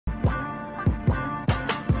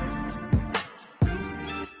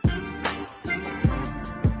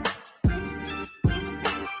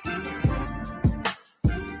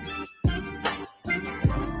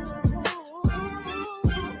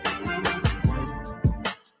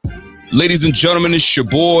Ladies and gentlemen, it's your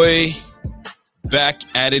boy back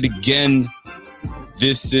at it again.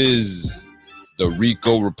 This is the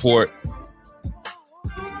Rico Report,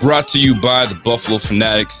 brought to you by the Buffalo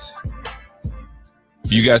Fanatics.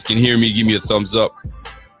 If you guys can hear me, give me a thumbs up.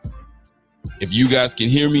 If you guys can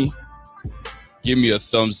hear me, give me a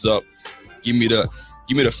thumbs up. Give me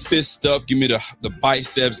the fist up. Give me the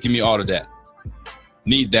biceps. Give me all of that.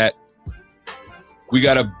 Need that. We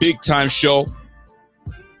got a big time show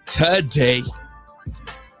today.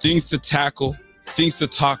 Things to tackle, things to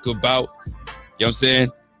talk about. You know what I'm saying?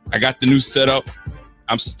 I got the new setup.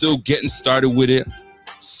 I'm still getting started with it.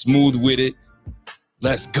 Smooth with it.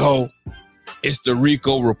 Let's go. It's the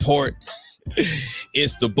Rico Report.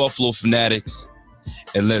 It's the Buffalo Fanatics.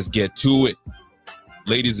 And let's get to it.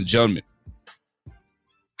 Ladies and gentlemen,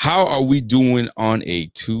 how are we doing on a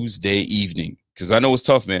Tuesday evening? Because I know it's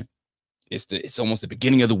tough, man. It's almost the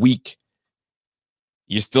beginning of the week.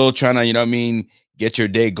 You're still trying to, you know what I mean, get your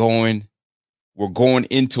day going. We're going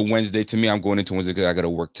into Wednesday. To me, I'm going into Wednesday because I got to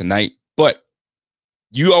work tonight. But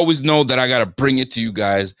you always know that I got to bring it to you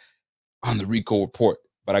guys on the Rico Report.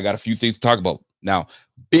 But I got a few things to talk about. Now,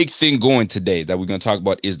 big thing going today that we're going to talk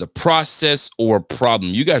about is the process or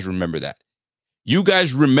problem. You guys remember that. You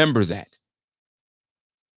guys remember that.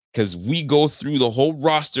 Because we go through the whole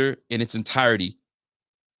roster in its entirety.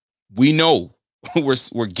 We know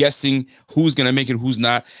we're guessing who's going to make it, who's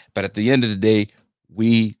not. But at the end of the day,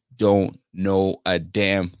 we don't know a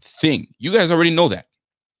damn thing. You guys already know that.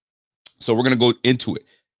 So we're going to go into it.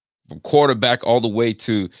 From quarterback all the way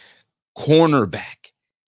to cornerback.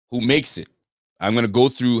 Who makes it? I'm going to go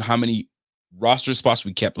through how many roster spots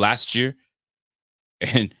we kept last year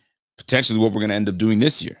and potentially what we're going to end up doing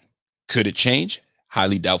this year. Could it change?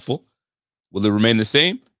 Highly doubtful. Will it remain the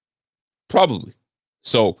same? Probably.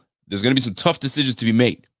 So there's going to be some tough decisions to be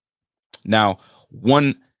made. Now,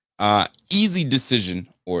 one easy decision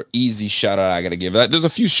or easy shout out I got to give. There's a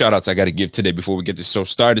few shout outs I got to give today before we get this show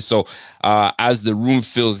started. So as the room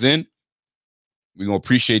fills in, we're going to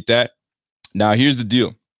appreciate that. Now, here's the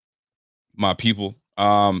deal, my people.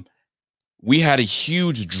 We had a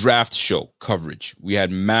huge draft show coverage. We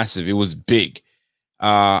had massive. It was big.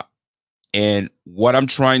 And what I'm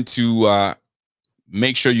trying to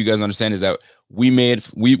make sure you guys understand is that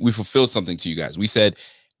we fulfilled something to you guys. We said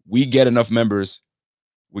we get enough members,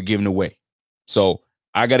 we're giving away. So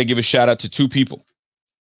I got to give a shout out to two people.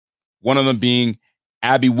 One of them being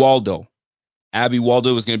Abby Waldo. Abby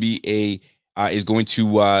Waldo is going to be going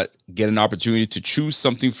to get an opportunity to choose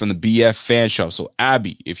something from the BF fan shop. So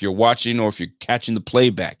Abby, if you're watching or if you're catching the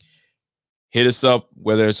playback, hit us up,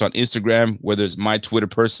 whether it's on Instagram, whether it's my Twitter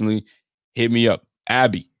personally, hit me up.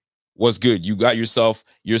 Abby, what's good? You got yourself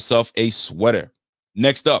a sweater.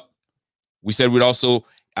 Next up, we said we'd also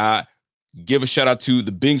give a shout out to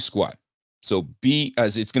the Bing Squad. So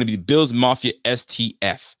it's going to be Bills Mafia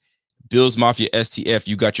STF. Bills Mafia STF.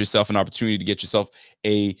 You got yourself an opportunity to get yourself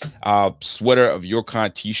a sweater of your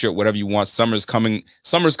kind, t-shirt, whatever you want. Summer's coming,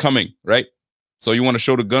 right? So you want to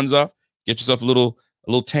show the guns off? Get yourself a little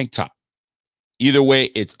tank top. Either way,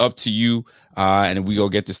 it's up to you, and we go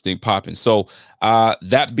get this thing popping. So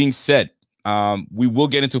that being said, we will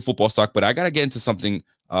get into football stock, but I got to get into something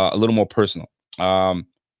a little more personal.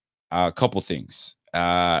 A couple things.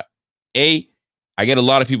 I get a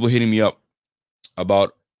lot of people hitting me up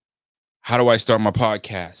about how do I start my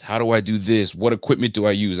podcast? How do I do this? What equipment do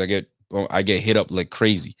I use? I get hit up like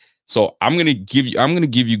crazy. So I'm gonna give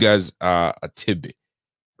you guys a tidbit,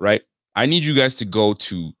 right? I need you guys to go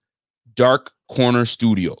to Dark Corner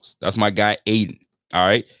Studios. That's my guy Aiden. All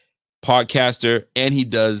right, podcaster, and he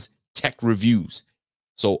does tech reviews.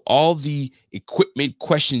 So all the equipment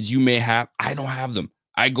questions you may have, I don't have them.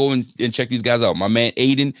 I go and check these guys out. My man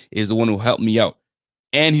Aiden is the one who helped me out,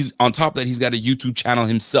 and he's on top of that. He's got a YouTube channel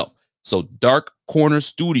himself. So Dark Corner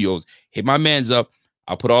Studios, hit my man's up.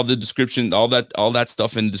 I'll put all the description, all that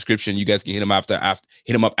stuff in the description. You guys can hit him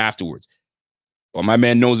hit him up afterwards. But my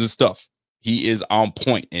man knows his stuff. He is on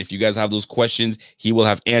point. And if you guys have those questions, he will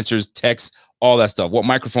have answers, texts, all that stuff. What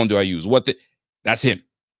microphone do I use? That's him.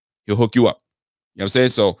 He'll hook you up. You know what I'm saying?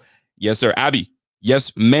 So, yes, sir. Abby,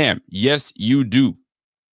 yes, ma'am. Yes, you do.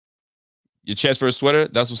 Your chest for a sweater,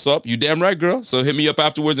 that's what's up. You damn right, girl. So hit me up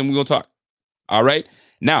afterwards and we're going to talk. All right?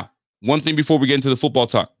 Now, one thing before we get into the football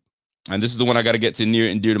talk, and this is the one I got to get to near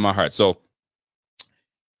and dear to my heart. So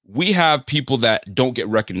we have people that don't get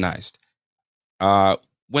recognized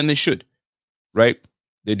when they should, right?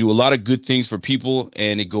 They do a lot of good things for people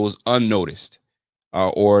and it goes unnoticed,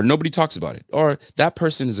 or nobody talks about it, or that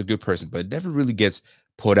person is a good person, but it never really gets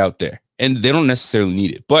put out there and they don't necessarily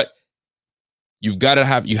need it. But you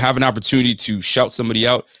have an opportunity to shout somebody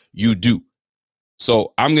out. you do.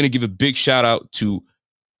 So I'm going to give a big shout out to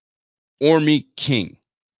Ormy King.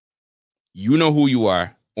 You know who you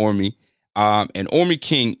are, Ormy. And Ormy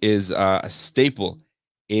King is a staple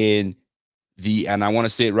in and I want to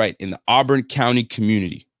say it right, in the Auburn County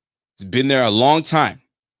community. He's been there a long time.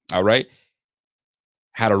 All right.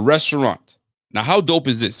 Had a restaurant. Now, how dope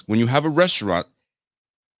is this? When you have a restaurant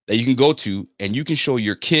that you can go to and you can show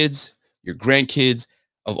your kids, your grandkids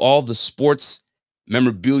of all the sports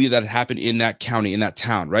memorabilia that happened in that county, in that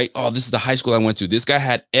town, right? Oh, this is the high school I went to. This guy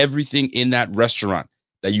had everything in that restaurant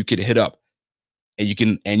that you could hit up and you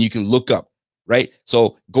can look up, right?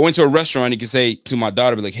 So going to a restaurant, you can say to my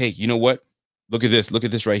daughter, be like, hey, you know what? Look at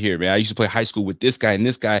this right here, man. I used to play high school with this guy, and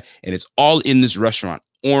it's all in this restaurant.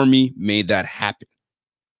 Ormy made that happen.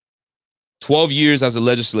 12 years as a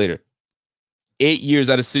legislator, 8 years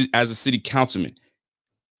as a city councilman.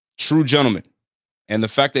 True gentleman. And the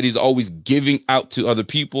fact that he's always giving out to other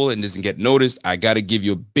people and doesn't get noticed, I got to give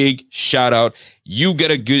you a big shout out. You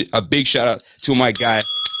get a big shout out to my guy,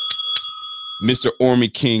 Mr.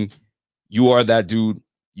 Ormy King. You are that dude.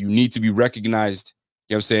 You need to be recognized.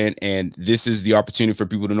 You know what I'm saying? And this is the opportunity for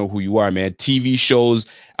people to know who you are, man. TV shows,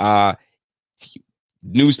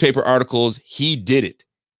 newspaper articles, he did it.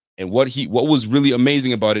 And what was really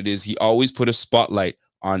amazing about it is he always put a spotlight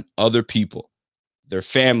on other people, their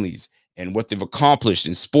families, and what they've accomplished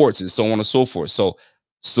in sports and so on and so forth. So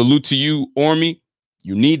salute to you, Ormy.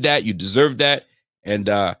 You need that. You deserve that. And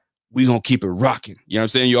we're going to keep it rocking. You know what I'm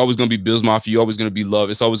saying? You're always going to be Bills Mafia. You're always going to be love.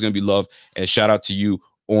 It's always going to be love. And shout out to you,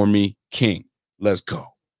 Ormy King. Let's go.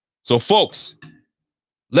 So, folks,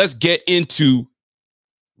 let's get into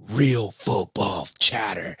real football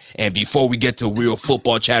chatter. And before we get to real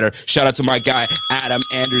football chatter, shout out to my guy, Adam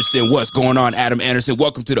Anderson. What's going on, Adam Anderson?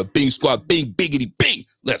 Welcome to the Bing Squad. Bing, biggity, bing.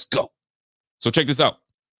 Let's go. So check this out.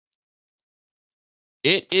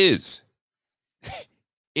 It is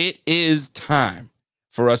time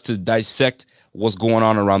for us to dissect what's going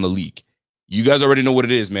on around the league. You guys already know what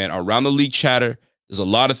it is, man. Around the league chatter, there's a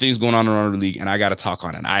lot of things going on around the league, and I got to talk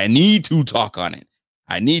on it. I need to talk on it.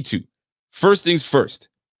 I need to. First things first.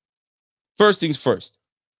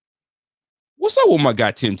 What's up with my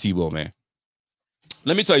guy, Tim Tebow, man?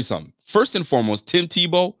 Let me tell you something. First and foremost, Tim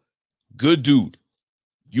Tebow, good dude.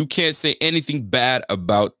 You can't say anything bad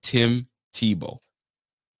about Tim Tebow.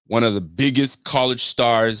 One of the biggest college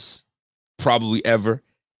stars probably ever.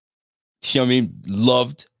 You know what I mean?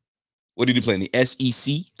 Loved. What did he play in the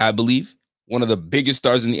SEC, I believe? One of the biggest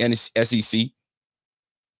stars in the SEC.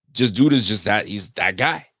 Just dude is just that. He's that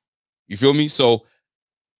guy. You feel me? So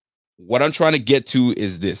what I'm trying to get to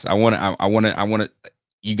is this. I want to,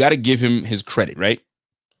 you got to give him his credit, right?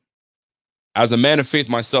 As a man of faith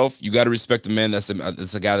myself, you got to respect a man that's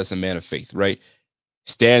a guy that's a man of faith, right?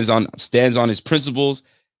 Stands on his principles,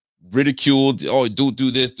 ridiculed, oh,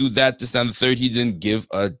 do this, do that, this, that, and the third. He didn't give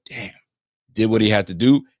a damn. Did what he had to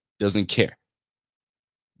do, doesn't care.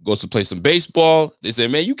 Goes to play some baseball. They say,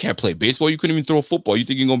 man, you can't play baseball. You couldn't even throw a football. You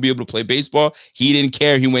think you're going to be able to play baseball? He didn't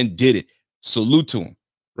care. He went and did it. Salute to him,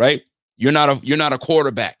 right? You're not a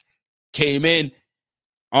quarterback. Came in,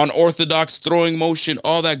 unorthodox throwing motion,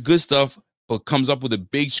 all that good stuff, but comes up with a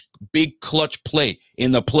big clutch play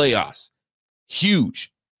in the playoffs.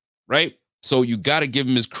 Huge, right? So you got to give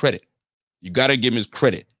him his credit.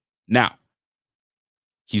 Now,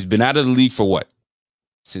 he's been out of the league for what?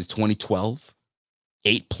 Since 2012?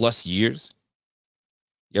 8+ years.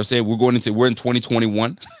 You know what I'm saying? We're in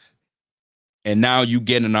 2021. And now you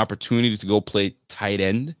get an opportunity to go play tight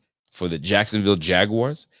end for the Jacksonville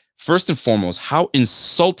Jaguars. First and foremost, how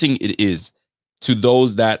insulting it is to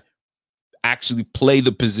those that actually play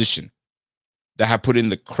the position, that have put in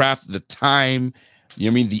the craft, the time, you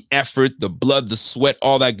know what I mean, the effort, the blood, the sweat,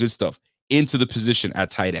 all that good stuff into the position at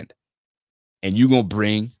tight end. And you're going to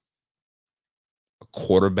bring a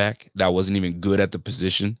quarterback that wasn't even good at the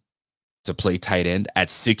position to play tight end at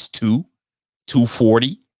 6'2",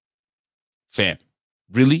 240. Fam,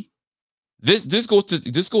 really? This goes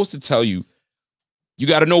to tell you, you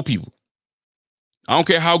got to know people. I don't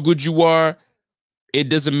care how good you are. It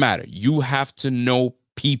doesn't matter. You have to know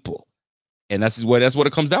people. And that's what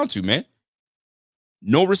it comes down to, man.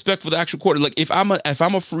 No respect for the actual quarter. Like if I'm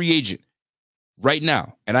a free agent right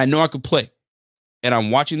now and I know I could play and I'm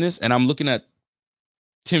watching this and I'm looking at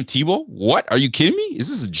Tim Tebow, what? Are you kidding me? Is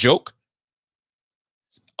this a joke?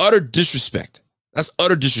 Utter disrespect. That's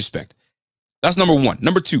utter disrespect. That's number one.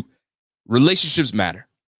 Number two, relationships matter.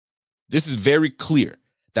 This is very clear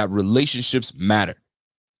that relationships matter.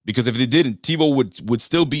 Because if they didn't, Tebow would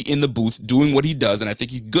still be in the booth doing what he does, and I think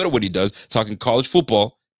he's good at what he does, talking college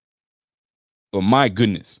football. But my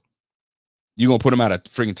goodness, You're going to put him at a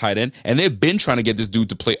freaking tight end? And they've been trying to get this dude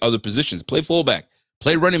to play other positions. Play fullback.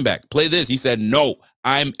 Play running back. Play this. He said, no,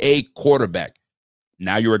 I'm a quarterback.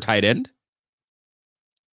 Now you're a tight end?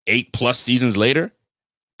 8+ seasons later?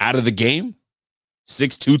 Out of the game?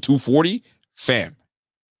 6'2", 240? Fam.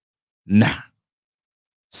 Nah.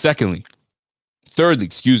 Thirdly,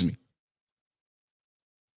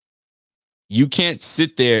 you can't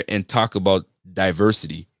sit there and talk about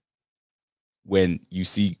diversity when you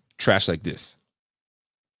see trash like this.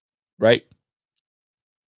 Right?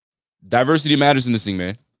 Diversity matters in this thing,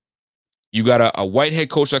 man. You got a white head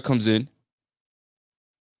coach that comes in,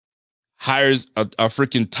 hires a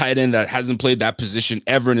freaking tight end that hasn't played that position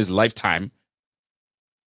ever in his lifetime.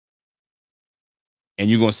 And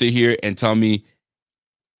you're going to sit here and tell me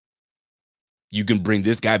you can bring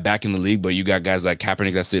this guy back in the league, but you got guys like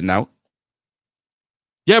Kaepernick that's sitting out?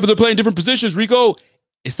 Yeah, but they're playing different positions, Rico.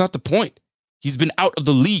 It's not the point. He's been out of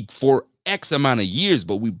the league for X amount of years,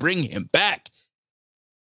 but we bring him back.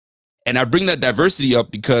 And I bring that diversity up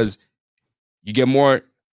because you get more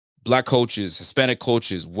black coaches, Hispanic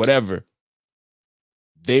coaches, whatever.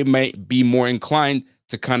 They might be more inclined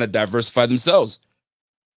to kind of diversify themselves.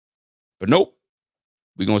 But nope.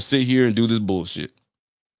 We're going to sit here and do this bullshit.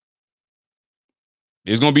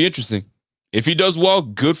 It's going to be interesting. If he does well,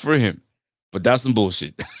 good for him. But that's some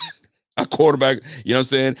bullshit. A quarterback, you know what I'm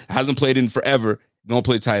saying, hasn't played in forever, going to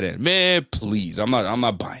play tight end. Man, please. I'm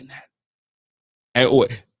not buying that. And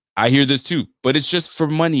I hear this too, but it's just for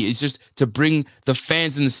money. It's just to bring the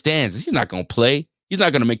fans in the stands. He's not going to play. He's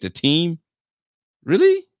not going to make the team.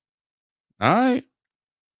 Really? All right.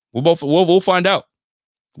 We'll find out.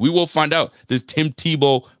 We will find out this Tim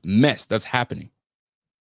Tebow mess that's happening.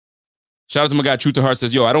 Shout out to my guy, Truth to Heart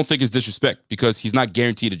says, yo, I don't think it's disrespect because he's not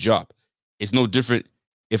guaranteed a job. It's no different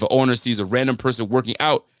if an owner sees a random person working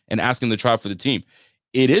out and asking them to try for the team.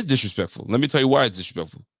 It is disrespectful. Let me tell you why it's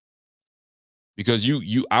disrespectful. Because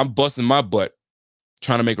I'm busting my butt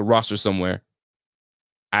trying to make a roster somewhere.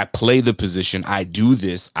 I play the position. I do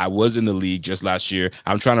this. I was in the league just last year.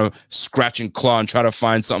 I'm trying to scratch and claw and try to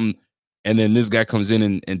find something. And then this guy comes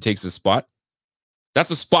in and takes a spot.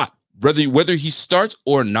 That's a spot. Whether he starts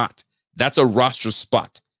or not, that's a roster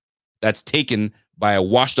spot that's taken by a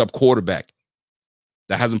washed-up quarterback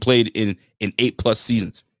that hasn't played in 8+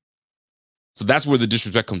 seasons. So that's where the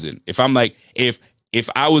disrespect comes in. If I'm like, if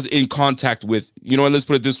I was in contact with, you know what, let's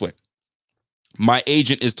put it this way. My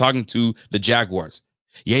agent is talking to the Jaguars.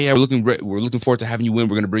 Yeah, we're looking forward to having you in.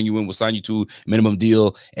 We're going to bring you in. We'll sign you to a minimum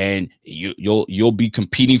deal, and you'll be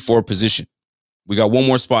competing for a position. We got one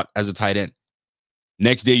more spot as a tight end.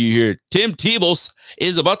 Next day, you hear Tim Tebow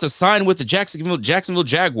is about to sign with the Jacksonville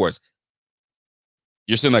Jaguars.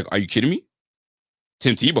 You're saying, like, are you kidding me?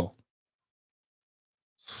 Tim Tebow.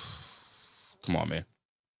 Come on, man.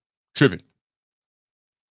 Tripping.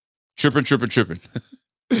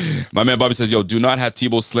 My man Bobby says, yo, do not have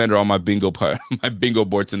Tebow slander on my bingo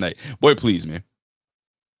board tonight. Boy, please, man.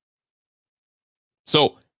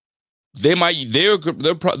 So they're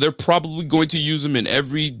probably going to use him in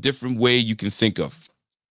every different way you can think of.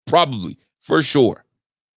 Probably, for sure.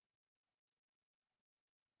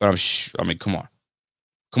 But come on.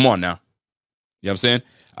 Come on now. You know what I'm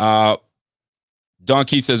saying? Don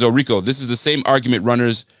Keith says, oh, Rico, this is the same argument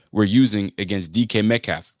runners were using against DK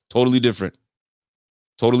Metcalf. Totally different.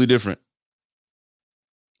 Totally different.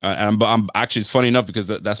 And I'm actually, it's funny enough because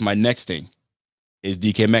that's my next thing is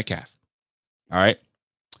DK Metcalf. All right.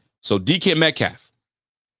 So DK Metcalf,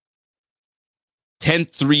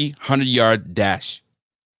 10-3 100-yard dash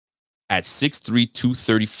at 6'3",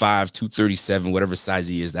 235, 237, whatever size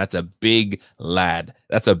he is. That's a big lad.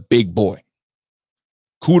 That's a big boy.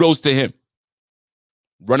 Kudos to him.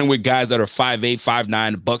 Running with guys that are 5'8",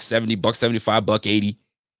 5'9", $170, $175, $180.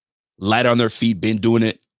 Light on their feet, been doing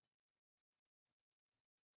it.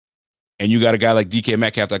 And you got a guy like DK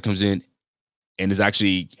Metcalf that comes in and has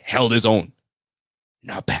actually held his own.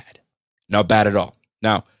 Not bad. Not bad at all.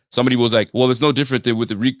 Now, somebody was like, well, it's no different than with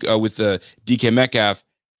the DK Metcalf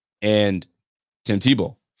and Tim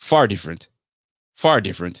Tebow. Far different. Far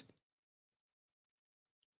different.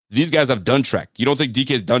 These guys have done track. You don't think DK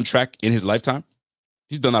has done track in his lifetime?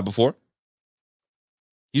 He's done that before.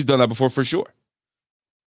 He's done that before for sure.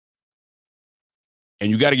 And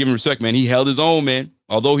you got to give him respect, man. He held his own, man.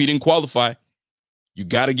 Although he didn't qualify, you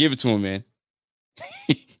got to give it to him, man.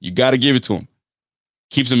 You got to give it to him.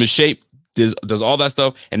 Keeps him in shape, does all that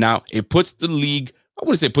stuff. And now it puts the league, I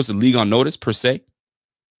wouldn't say it puts the league on notice per se,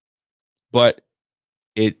 but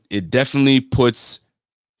it definitely puts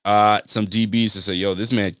some DBs to say, yo,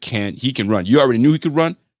 this man he can run. You already knew he could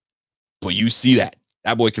run, but you see that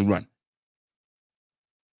boy can run.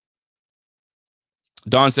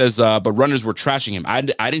 Don says, but runners were trashing him. I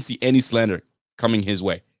didn't see any slander coming his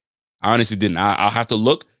way. I honestly didn't. I'll have to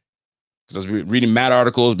look because I was reading mad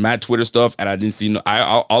articles, mad Twitter stuff, and I didn't see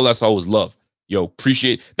all I saw was love. Yo,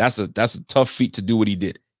 appreciate that's a tough feat to do what he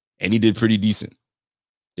did, and he did pretty decent.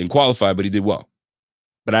 Didn't qualify, but he did well.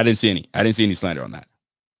 But I didn't see any slander on that.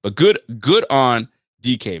 But good on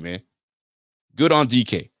DK, man. Good on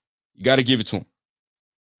DK. You got to give it to him.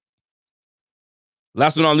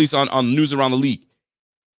 Last but not least, on news around the league,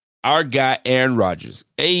 our guy Aaron Rodgers.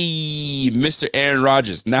 Hey, Mr. Aaron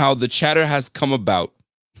Rodgers. Now the chatter has come about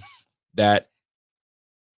that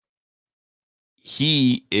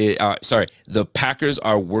the Packers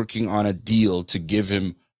are working on a deal to give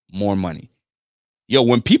him more money. Yo,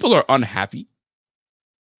 when people are unhappy,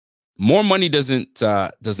 more money doesn't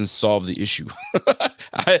solve the issue.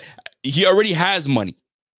 He already has money.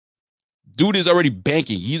 Dude is already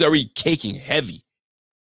banking. He's already caking heavy.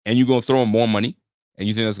 And you're going to throw him more money and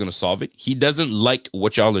you think that's going to solve it? He doesn't like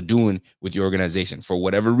what y'all are doing with your organization for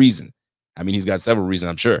whatever reason. I mean, he's got several reasons,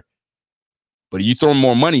 I'm sure. But if you throw him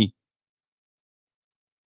more money,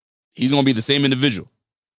 he's going to be the same individual.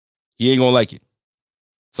 He ain't going to like it.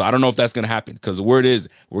 So I don't know if that's going to happen because the word is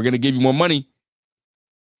we're going to give you more money.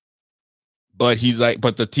 But he's like,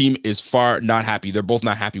 but the team is far not happy. They're both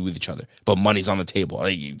not happy with each other. But money's on the table.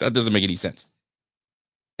 Like, that doesn't make any sense.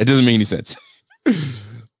 It doesn't make any sense. You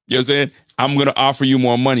know what I'm saying? I'm going to offer you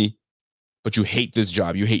more money, but you hate this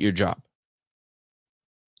job. You hate your job.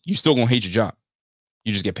 You still going to hate your job.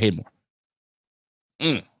 You just get paid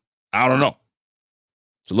more. I don't know.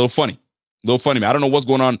 It's a little funny. Man. I don't know what's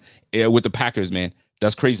going on with the Packers, man.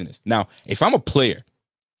 That's craziness. Now, if I'm a player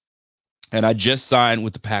and I just signed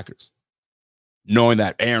with the Packers, knowing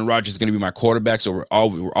that Aaron Rodgers is going to be my quarterback, so we're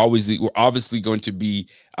obviously going to be,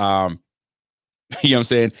 you know what I'm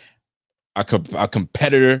saying, a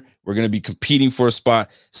competitor. We're going to be competing for a spot.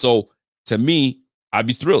 So to me, I'd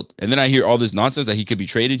be thrilled. And then I hear all this nonsense that he could be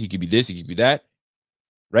traded. He could be this. He could be that.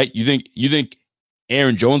 Right? You think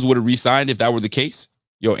Aaron Jones would have re-signed if that were the case?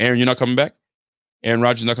 Yo, Aaron, you're not coming back? Aaron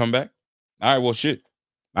Rodgers not coming back? All right, well, shit.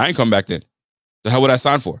 I ain't coming back then. The hell would I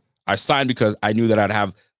sign for? I signed because I knew that I'd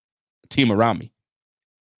have a team around me.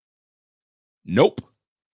 Nope.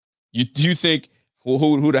 Do you think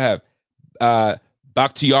who'd I have?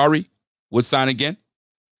 Bakhtiari would sign again?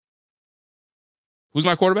 Who's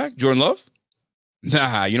my quarterback? Jordan Love?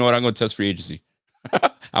 Nah, you know what? I'm going to test free agency.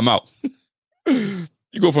 I'm out.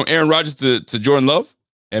 You go from Aaron Rodgers to Jordan Love,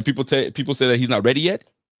 and people say that he's not ready yet.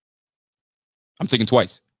 I'm thinking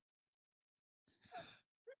twice.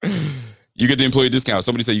 You get the employee discount.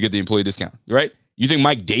 Somebody said you get the employee discount, right? You think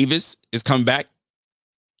Mike Davis is coming back?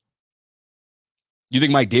 You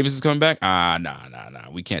think Mike Davis is coming back? Nah.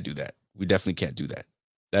 We can't do that. We definitely can't do that.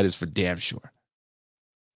 That is for damn sure.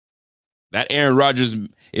 That Aaron Rodgers,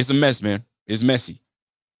 it's a mess, man. It's messy.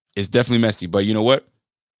 It's definitely messy. But you know what?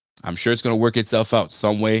 I'm sure it's going to work itself out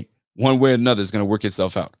some way. One way or another, it's going to work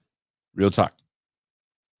itself out. Real talk.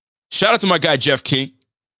 Shout out to my guy, Jeff King.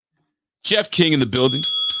 Jeff King in the building.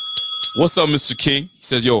 What's up, Mr. King? He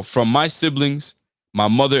says, yo, from my siblings, my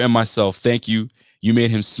mother, and myself, thank you. You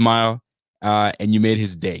made him smile, and you made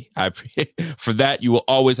his day. For that, you will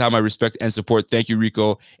always have my respect and support. Thank you,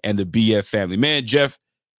 Rico, and the BF family. Man, Jeff,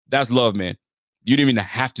 that's love, man. You didn't even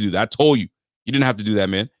have to do that. I told you. You didn't have to do that,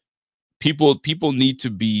 man. People need to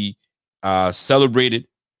be celebrated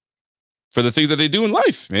for the things that they do in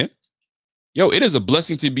life, man. Yo, it is a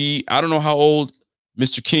blessing to be, I don't know how old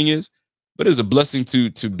Mr. King is, but it's a blessing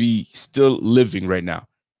to be still living right now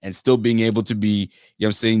and still being able to be, you know what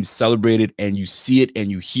I'm saying, celebrated, and you see it and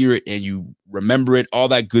you hear it and you remember it, all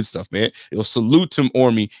that good stuff, man. It'll salute Tim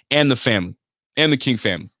Ormy and the family and the King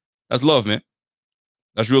family. That's love, man.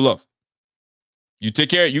 That's real love. You take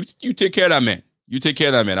care, you take care of that man. You take care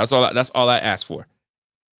of that man. That's all I ask for.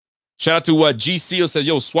 Shout out to what G Seal says,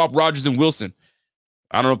 yo, swap Rodgers and Wilson.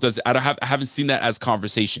 I don't know if that's, I haven't seen that as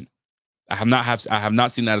conversation. I have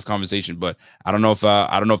not seen that as conversation, but I don't know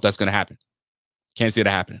if that's going to happen. Can't see it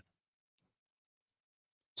happening.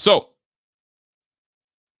 So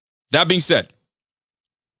that being said,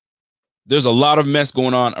 there's a lot of mess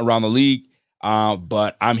going on around the league,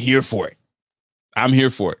 but I'm here for it. I'm here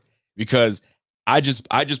for it because I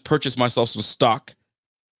just purchased myself some stock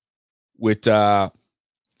with Sims.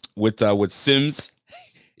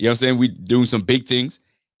 You know what I'm saying? We doing some big things.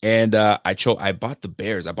 And I bought the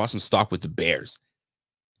Bears. I bought some stock with the Bears.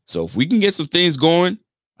 So if we can get some things going,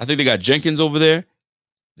 I think they got Jenkins over there.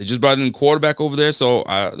 They just brought in a quarterback over there. So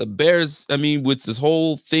the Bears, I mean, with this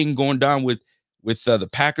whole thing going down with the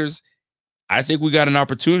Packers, I think we got an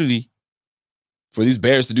opportunity for these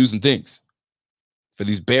Bears to do some things. for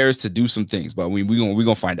these Bears to do some things, but we're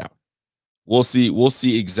gonna find out. We'll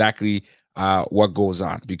see exactly what goes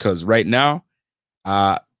on, because right now,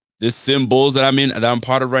 this Sim Bulls that I'm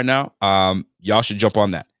part of right now, y'all should jump on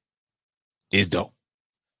that. It's dope.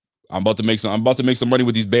 I'm about to make some money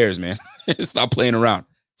with these Bears, man. Stop playing around.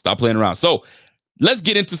 So let's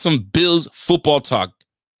get into some Bills football talk,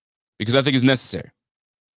 because I think it's necessary.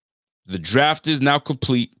 The draft is now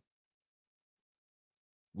complete.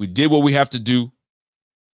 We did what we have to do.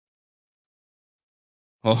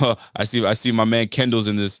 Oh, I see my man Kendall's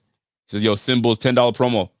in this. He says, yo, Symbols $10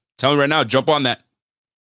 promo. Tell me right now, jump on that.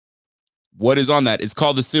 What is on that? It's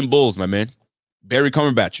called the Symbols, my man. Barry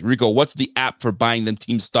Cumberbatch. Rico, what's the app for buying them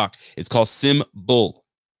team stock? It's called Symbol.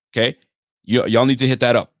 Okay? Y'all need to hit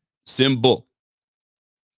that up. Symbol.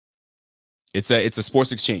 It's a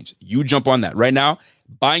sports exchange. You jump on that. Right now,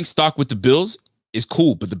 buying stock with the Bills is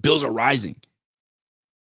cool, but the Bills are rising.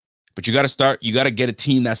 But you got to get a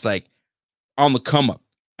team that's like on the come up.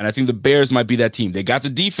 And I think the Bears might be that team. They got the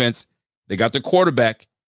defense. They got their quarterback.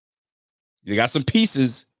 They got some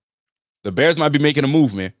pieces. The Bears might be making a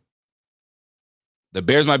move, man. The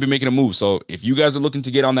Bears might be making a move. So if you guys are looking to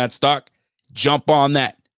get on that stock, jump on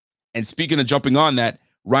that. And speaking of jumping on that,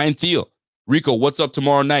 Ryan Thiel, Rico, what's up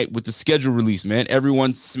tomorrow night with the schedule release, man?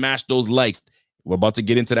 Everyone smash those likes. We're about to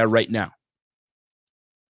get into that right now.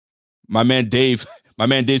 My man Dave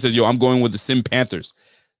says, yo, I'm going with the Sim Panthers.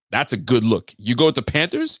 That's a good look. You go with the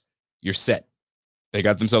Panthers, you're set. They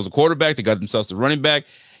got themselves a quarterback. They got themselves a running back.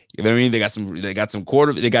 You know what I mean? They got some they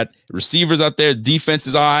got receivers out there. Defense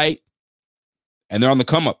is all right. And they're on the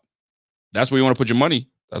come up. That's where you want to put your money.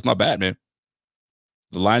 That's not bad, man.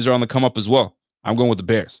 The Lions are on the come up as well. I'm going with the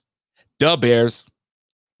Bears. The Bears.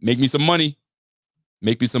 Make me some money.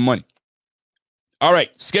 Make me some money. All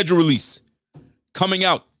right. Schedule release. Coming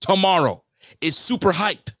out tomorrow. It's super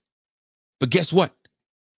hype. But guess what?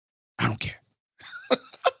 I don't care.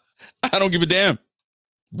 I don't give a damn.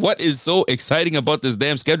 What is so exciting about this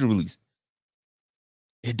damn schedule release?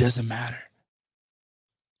 It doesn't matter.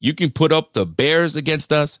 You can put up the Bears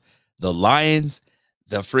against us, the Lions,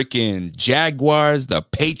 the freaking Jaguars, the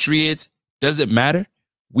Patriots. Doesn't matter.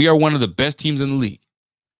 We are one of the best teams in the league.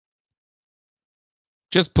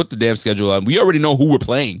 Just put the damn schedule on. We already know who we're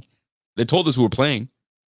playing. They told us who we're playing.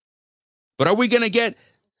 But are we going to get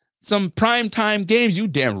some primetime games? You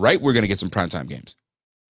damn right we're going to get some primetime games.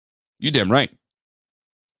 You damn right.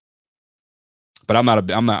 But I'm not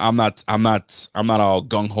all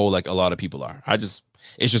gung ho like a lot of people are. It's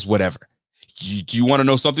just whatever. Do you want to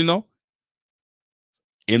know something though?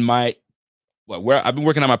 I've been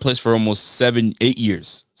working on my place for almost 7 to 8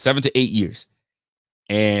 years.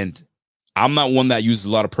 And I'm not one that uses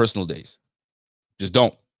a lot of personal days. Just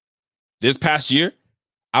don't. This past year,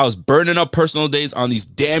 I was burning up personal days on these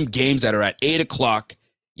damn games that are at 8 o'clock.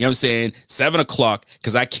 You know what I'm saying? 7 o'clock.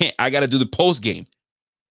 Because I got to do the post game.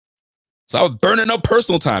 So I was burning up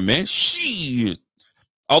personal time, man. Shit.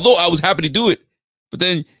 Although I was happy to do it. But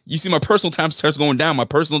then you see my personal time starts going down, my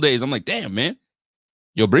personal days. I'm like, damn, man.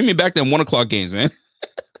 Yo, bring me back them 1 o'clock games, man.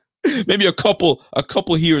 Maybe a couple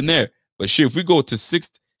here and there. But shit, if we go to six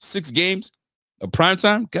games of prime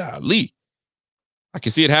time, golly, I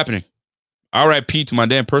can see it happening. RIP to my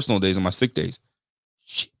damn personal days and my sick days.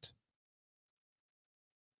 Shit.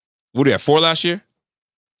 What do we have, 4 last year?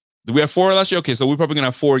 Did we have 4 last year? Okay, so we're probably going to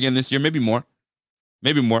have 4 again this year. Maybe more.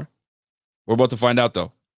 We're about to find out,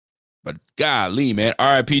 though. But golly, man,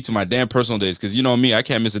 RIP to my damn personal days. Because you know me, I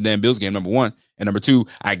can't miss a damn Bills game, number 1. And number 2,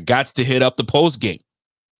 I got to hit up the post game.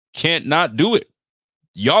 Can't not do it.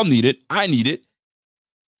 Y'all need it. I need it.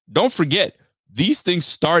 Don't forget, these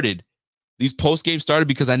post games started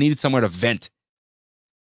because I needed somewhere to vent.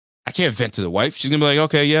 I can't vent to the wife. She's going to be like,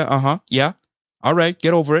 okay, yeah, yeah. All right,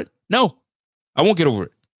 get over it. No, I won't get over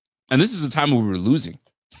it. And this is the time when we were losing.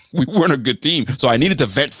 We weren't a good team, so I needed to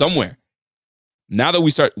vent somewhere. Now that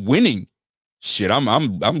we start winning, shit,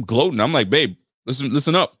 I'm gloating. I'm like, babe,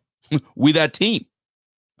 listen up. We that team.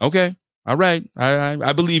 Okay, all right.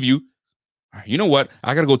 I believe you. All right, you know what?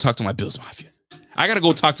 I gotta go talk to my Bills Mafia. I gotta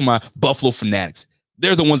go talk to my Buffalo Fanatics.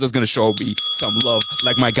 They're the ones that's gonna show me some love,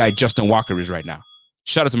 like my guy Justin Walker is right now.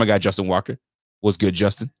 Shout out to my guy Justin Walker. What's good,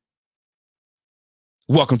 Justin?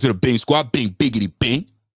 Welcome to the Bing Squad. Bing, biggity, bing.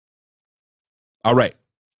 All right.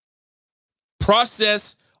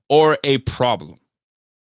 Process or a problem.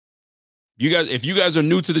 If you guys are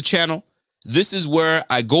new to the channel, this is where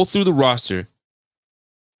I go through the roster,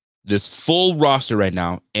 this full roster right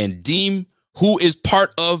now, and deem who is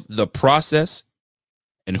part of the process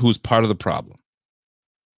and who's part of the problem.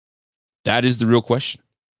 That is the real question.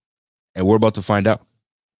 And we're about to find out.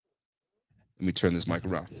 Let me turn this mic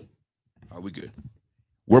around. Are we good?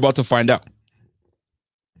 We're about to find out.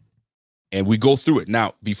 And we go through it.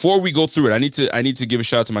 Now, before we go through it, I need to give a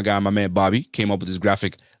shout out to my man Bobby. Came up with this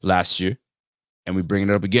graphic last year, and we bring it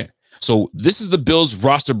up again. So this is the Bills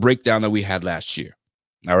roster breakdown that we had last year.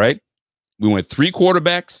 All right? We went 3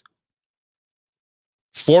 quarterbacks,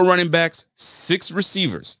 4 running backs, 6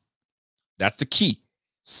 receivers. That's the key.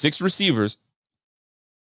 6 receivers,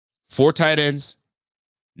 4 tight ends,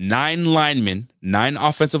 9 linemen, 9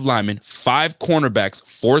 offensive linemen, 5 cornerbacks,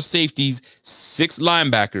 4 safeties, 6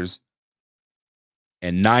 linebackers,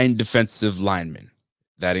 and 9 defensive linemen.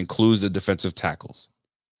 That includes the defensive tackles.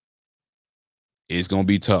 It's going to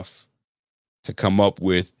be tough to come up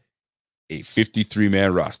with a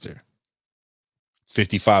 53-man roster.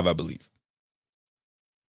 55, I believe.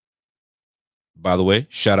 By the way,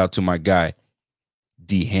 shout out to my guy,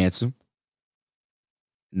 D Handsome.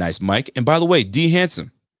 Nice mic. And by the way, D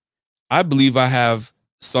Handsome, I believe I have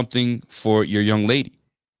something for your young lady.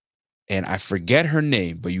 And I forget her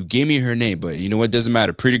name, but you gave me her name. But you know what? Doesn't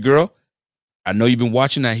matter. Pretty girl, I know you've been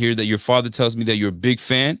watching. I hear that your father tells me that you're a big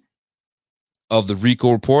fan of the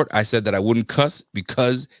Rico Report. I said that I wouldn't cuss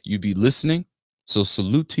because you'd be listening. So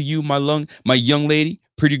salute to you, my young lady,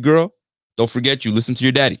 pretty girl. Don't forget, you listen to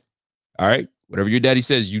your daddy. All right? Whatever your daddy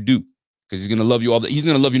says, you do. Because he's going to love you he's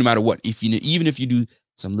going to love you no matter what. Even if you do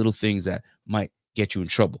some little things that might get you in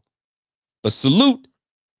trouble. But salute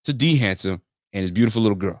to D Handsome and his beautiful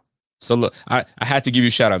little girl. So look, I had to give you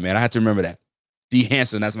a shout out, man. I had to remember that. D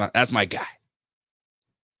Hanson, that's my guy.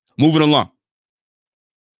 Moving along.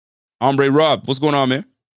 Hombre Rob, what's going on, man?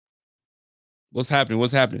 What's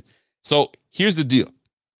happening? So here's the deal.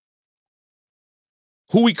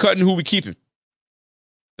 Who we cutting, who we keeping?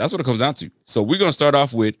 That's what it comes down to. So we're going to start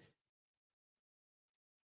off with,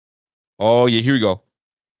 oh yeah, here we go.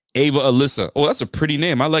 Ava Alyssa. Oh, that's a pretty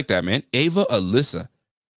name. I like that, man. Ava Alyssa.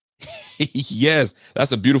 Yes,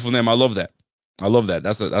 that's a beautiful name. I love that.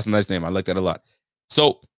 That's a nice name. I like that a lot.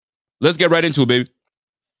 So let's get right into it, baby.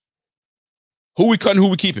 Who we cutting, who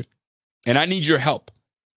we keeping? And I need your help.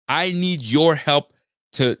 I need your help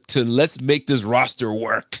to let's make this roster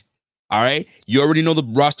work. All right? You already know the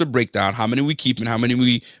roster breakdown, how many we keeping, how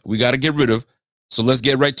many we got to get rid of. So let's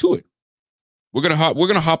get right to it. We're going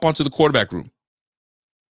to hop onto the quarterback room.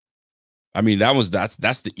 I mean, that's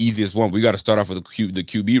the easiest one. We got to start off with the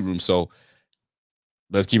QB room. So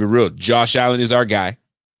let's keep it real. Josh Allen is our guy.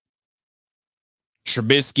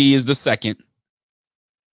 Trubisky is the second.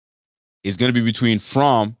 It's going to be between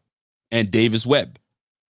Fromm and Davis Webb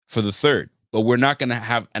for the third. But we're not going to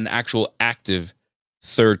have an actual active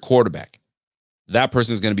third quarterback. That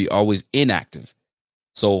person is going to be always inactive.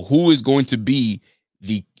 So who is going to be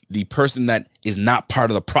the person that is not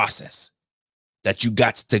part of the process that you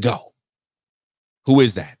got to go? Who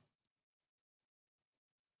is that?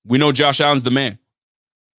 We know Josh Allen's the man.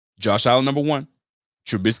 Josh Allen, number 1.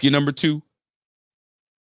 Trubisky, number 2.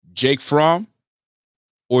 Jake Fromm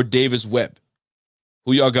or Davis Webb?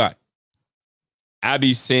 Who y'all got?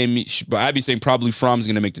 Abby's saying probably Fromm's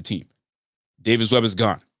going to make the team. Davis Webb is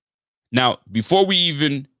gone. Now, before we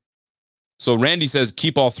even... So Randy says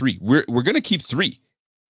keep all 3. We're going to keep 3.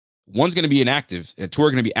 One's going to be inactive, and 2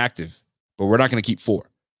 are going to be active, but we're not going to keep 4.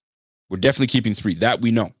 We're definitely keeping 3. That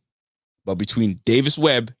we know. But between Davis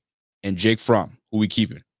Webb and Jake Fromm, who we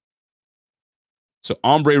keeping? So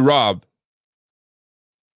Hombre Lob,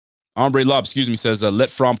 says let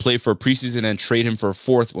Fromm play for a preseason and trade him for a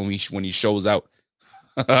 4th when he shows out.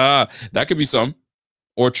 That could be some.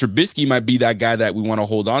 Or Trubisky might be that guy that we want to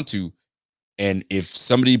hold on to. And if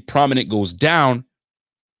somebody prominent goes down,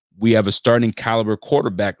 we have a starting caliber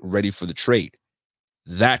quarterback ready for the trade.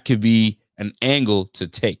 That could be an angle to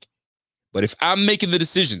take. But if I'm making the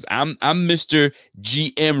decisions, I'm Mr.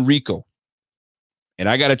 GM Rico, and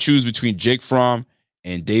I got to choose between Jake Fromm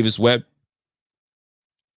and Davis Webb.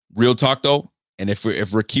 Real talk though, and if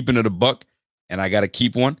we're keeping it a buck, and I got to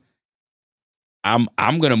keep one, I'm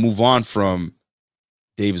gonna move on from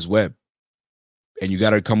Davis Webb, and you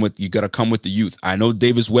got to come with the youth. I know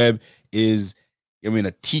Davis Webb is,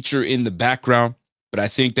 a teacher in the background, but I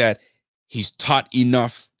think that he's taught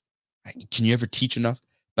enough. Can you ever teach enough?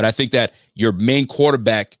 But I think that your main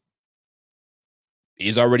quarterback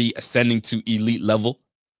is already ascending to elite level.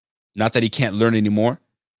 Not that he can't learn anymore.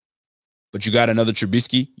 But you got another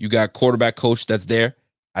Trubisky. You got a quarterback coach that's there.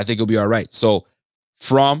 I think he'll be all right. So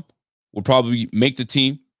Fromm will probably make the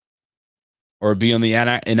team or be on the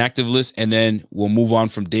inactive list, and then we'll move on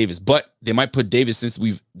from Davis. But they might put Davis, since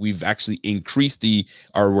we've actually increased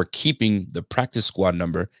we're keeping the practice squad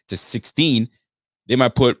number to 16. They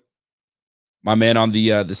might put my man on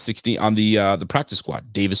the 16 on the practice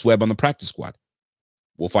squad. Davis Webb on the practice squad.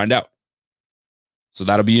 We'll find out. So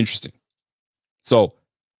that'll be interesting. So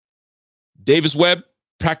Davis Webb,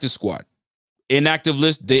 practice squad. Inactive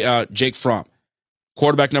list, Jake Fromm.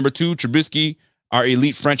 Quarterback number 2, Trubisky. Our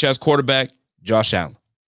elite franchise quarterback, Josh Allen.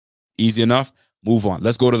 Easy enough. Move on.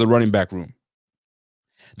 Let's go to the running back room.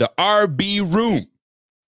 The RB room.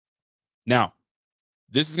 Now,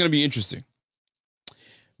 this is going to be interesting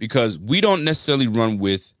because we don't necessarily run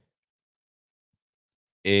with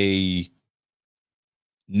a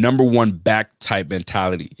number one back type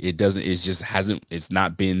mentality. It's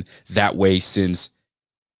not been that way since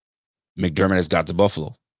McDermott has got to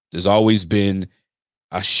Buffalo. There's always been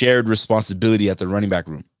a shared responsibility at the running back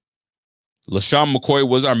room. LaShawn McCoy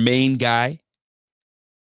was our main guy,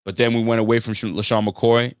 but then we went away from LaShawn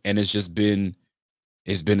McCoy, and it's been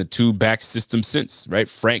a 2-back system since, right?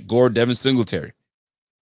 Frank Gore, Devin Singletary.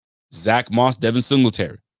 Zach Moss, Devin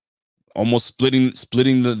Singletary. Almost splitting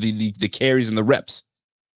the carries and the reps.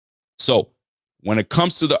 So when it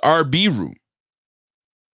comes to the RB room,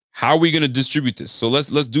 how are we going to distribute this? So let's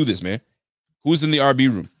do this, man. Who's in the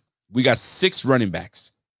RB room? We got 6 running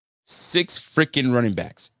backs. 6 freaking running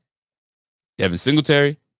backs. Devin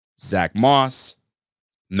Singletary, Zach Moss,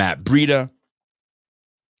 Matt Breida,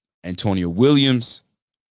 Antonio Williams,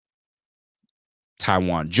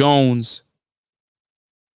 Tywan Jones,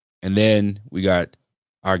 and then we got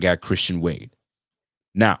our guy Christian Wade.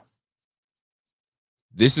 Now,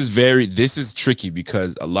 this is tricky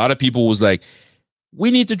because a lot of people was like,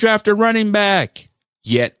 we need to draft a running back.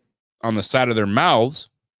 Yet, on the side of their mouths,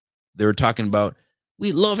 they were talking about,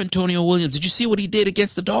 we love Antonio Williams. Did you see what he did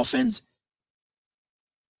against the Dolphins?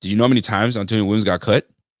 Did you know how many times Antonio Williams got cut?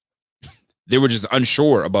 They were just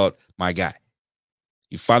unsure about my guy.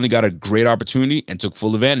 He finally got a great opportunity and took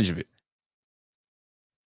full advantage of it.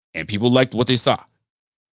 And people liked what they saw.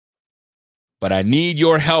 But I need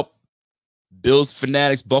your help. Bills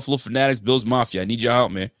Fanatics, Buffalo Fanatics, Bills Mafia. I need your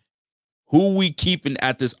help, man. Who we keeping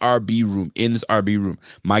at this RB room, in this RB room?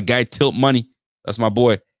 My guy Tilt Money. That's my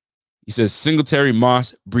boy. He says Singletary,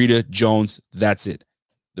 Moss, Breida, Jones. That's it.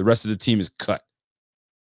 The rest of the team is cut.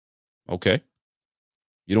 Okay.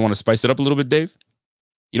 You don't want to spice it up a little bit, Dave?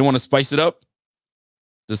 You don't want to spice it up?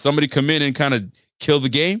 Does somebody come in and kind of kill the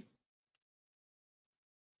game?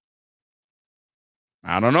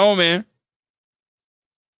 I don't know, man.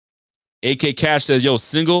 AK Cash says, yo,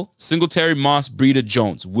 Singletary, Moss, Breida,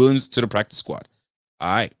 Jones. Williams to the practice squad.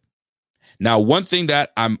 All right. Now, one thing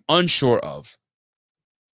that I'm unsure of,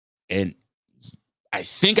 and I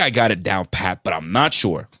think I got it down pat, but I'm not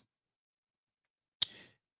sure,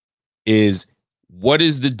 is what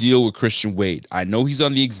is the deal with Christian Wade? I know he's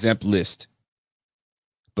on the exempt list,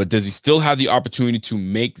 but does he still have the opportunity to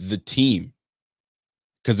make the team?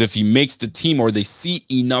 Because if he makes the team or they see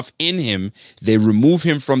enough in him, they remove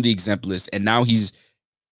him from the exempt list, and now he's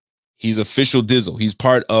official Dizzle. He's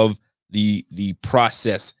part of the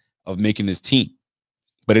process of making this team.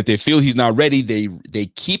 But if they feel he's not ready, they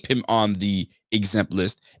keep him on the exempt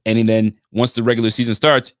list, and then once the regular season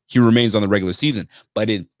starts, he remains on the regular season. But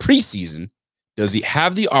in preseason, does he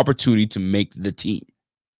have the opportunity to make the team,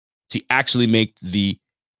 to actually make the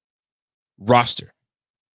roster?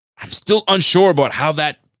 I'm still unsure about how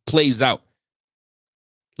that plays out.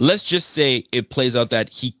 Let's just say it plays out that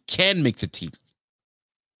he can make the team.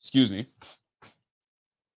 Excuse me.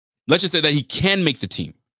 Let's just say that he can make the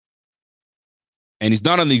team. And he's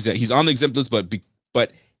not on the exempt. He's on the exempt list,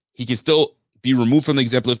 but he can still be removed from the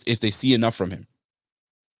exempt list if they see enough from him.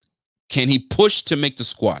 Can he push to make the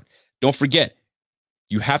squad? Don't forget,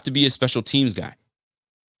 you have to be a special teams guy.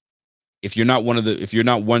 If you're not 1,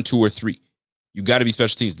 2, or 3. You got to be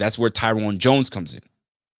special teams. That's where Tywan Jones comes in.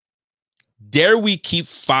 Dare we keep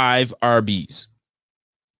 5 RBs?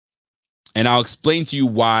 And I'll explain to you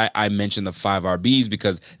why I mentioned the 5 RBs,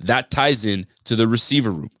 because that ties in to the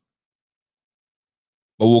receiver room.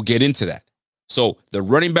 But we'll get into that. So the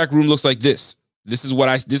running back room looks like this. This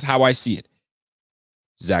is how I see it.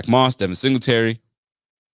 Zach Moss, Devin Singletary,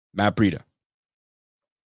 Matt Breida.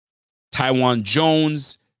 Tywan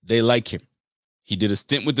Jones, they like him. He did a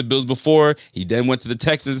stint with the Bills before. He then went to the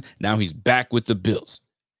Texans. Now he's back with the Bills.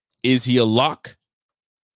 Is he a lock?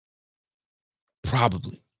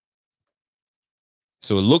 Probably.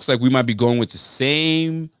 So it looks like we might be going with the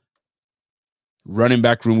same running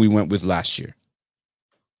back room we went with last year.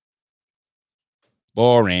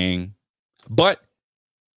 Boring. But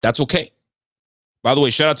that's okay. By the way,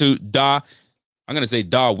 shout out to Da. I'm going to say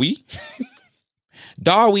Da-wee.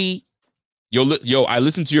 Da-wee. Yo, I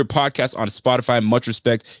listened to your podcast on Spotify. Much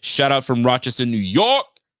respect. Shout out from Rochester, New York.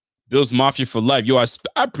 Bills Mafia for life. Yo, I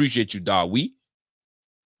appreciate you, Da-wee.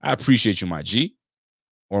 I appreciate you, my G.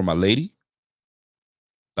 Or my lady.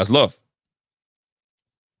 That's love.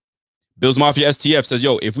 Bills Mafia STF says,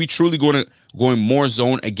 yo, if we truly going more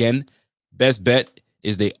zone again, best bet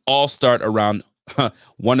is they all start around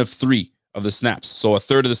one of 3 of the snaps. So a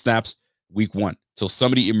third of the snaps week 1 till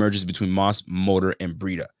somebody emerges between Moss, Motor, and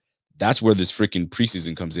Breida. That's where this freaking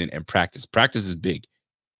preseason comes in and practice. Practice is big.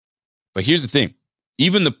 But here's the thing.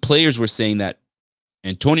 Even the players were saying that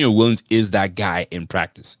Antonio Williams is that guy in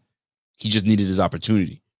practice. He just needed his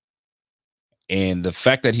opportunity. And the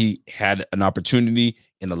fact that he had an opportunity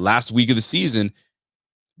in the last week of the season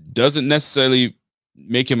doesn't necessarily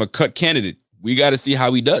make him a cut candidate. We got to see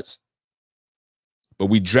how he does. But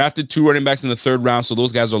we drafted 2 running backs in the 3rd round, so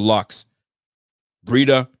those guys are locks.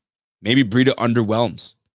 Breida, maybe Breida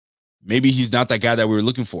underwhelms. Maybe he's not that guy that we were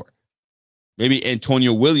looking for. Maybe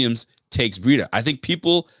Antonio Williams takes Breida. I think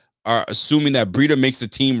people are assuming that Breida makes the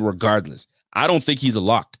team regardless. I don't think he's a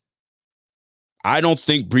lock. I don't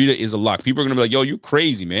think Breida is a lock. People are going to be like, yo, you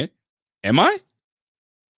crazy, man. Am I?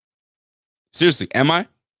 Seriously, am I?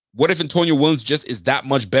 What if Antonio Williams just is that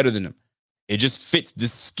much better than him? It just fits.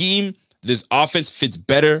 This scheme, this offense fits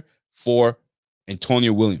better for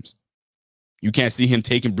Antonio Williams. You can't see him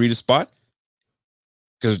taking Breida's spot?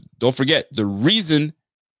 Because don't forget, the reason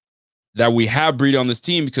that we have Breida on this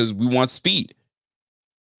team because we want speed.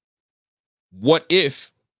 What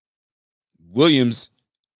if Williams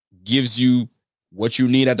gives you what you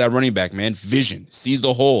need at that running back, man? Vision, sees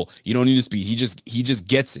the hole. You don't need the speed. He just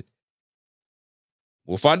gets it.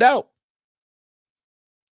 We'll find out.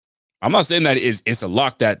 I'm not saying that it's a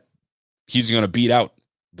lock that he's going to beat out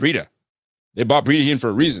Breida. They bought Breida in for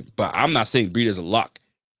a reason, but I'm not saying Breida is a lock.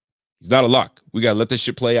 He's not a lock. We got to let this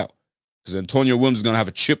shit play out because Antonio Williams is going to have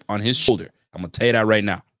a chip on his shoulder. I'm going to tell you that right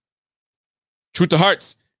now. Truth to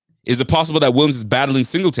hearts. Is it possible that Williams is battling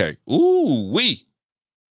Singletary? Ooh,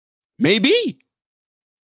 maybe.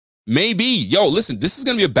 Yo, listen, this is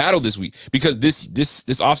going to be a battle this week because this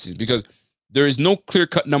offseason, because there is no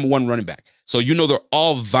clear-cut number 1 running back. So you know they're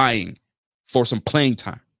all vying for some playing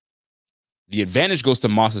time. The advantage goes to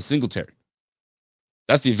Moss and Singletary.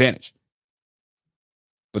 That's the advantage.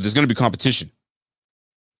 But there's going to be competition.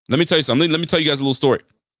 Let me tell you something. Let me tell you guys a little story.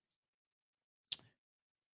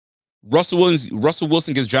 Russell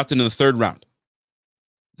Wilson gets drafted in the 3rd round.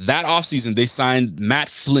 That offseason, they signed Matt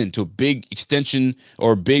Flynn to a big extension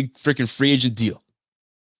or a big freaking free agent deal.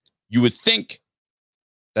 You would think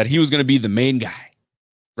that he was going to be the main guy,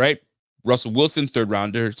 right? Russell Wilson, 3rd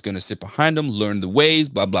rounder, is going to sit behind him, learn the ways,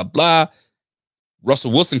 blah, blah, blah.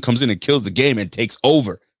 Russell Wilson comes in and kills the game and takes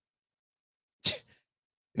over.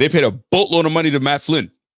 They paid a boatload of money to Matt Flynn.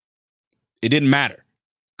 It didn't matter.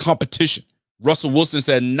 Competition. Russell Wilson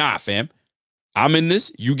said, nah, fam. I'm in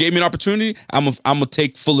this. You gave me an opportunity. I'm going to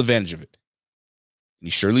take full advantage of it. And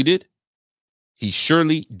he surely did. He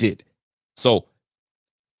surely did. So,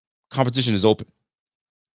 competition is open.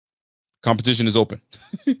 Competition is open.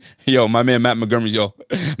 Yo, my man Matt Montgomery's,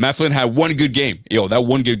 Matt Flynn had one good game. Yo, that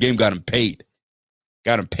one good game got him paid.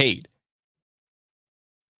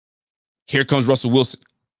 Here comes Russell Wilson.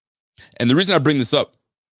 And the reason I bring this up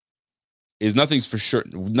is nothing is for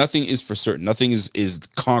certain. Nothing is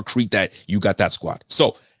concrete that you got that squad.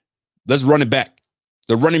 So let's run it back.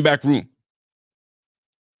 The running back room.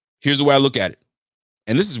 Here's the way I look at it.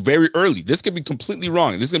 And this is very early. This could be completely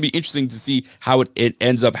wrong. This is going to be interesting to see how it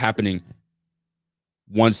ends up happening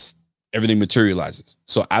once everything materializes.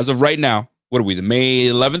 So as of right now, what are we? The May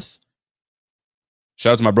 11th?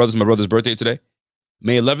 Shout out to my brothers. My brother's birthday today.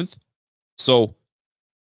 May 11th. So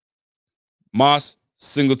Moss,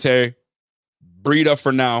 Singletary, Breida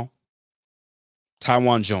for now,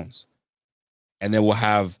 Tywan Jones. And then we'll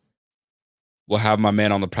have my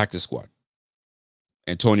man on the practice squad,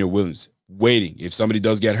 Antonio Williams, waiting. If somebody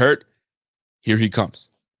does get hurt, here he comes.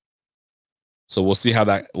 So we'll see how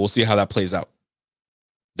that plays out.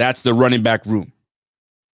 That's the running back room.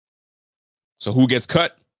 So who gets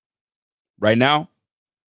cut? Right now,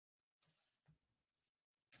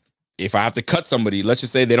 if I have to cut somebody, let's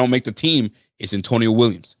just say they don't make the team, it's Antonio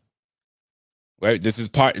Williams. Right? This is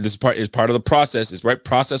part of the process. It's right,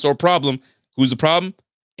 process or problem. Who's the problem?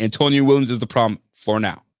 Antonio Williams is the problem for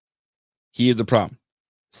now. He is the problem.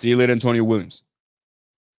 See you later, Antonio Williams.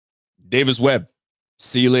 Davis Webb,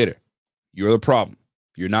 see you later. You're the problem.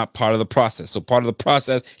 You're not part of the process. So part of the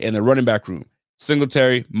process in the running back room,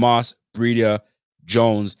 Singletary, Moss, Breida,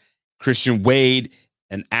 Jones, Christian Wade,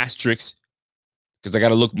 and asterisk, because I got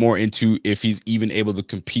to look more into if he's even able to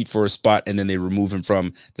compete for a spot, and then they remove him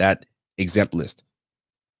from that exempt list.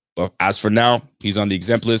 But as for now, he's on the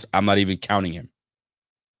exempt list. I'm not even counting him.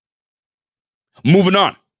 Moving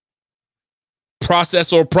on.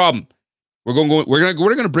 Process or problem. We're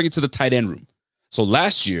gonna bring it to the tight end room. So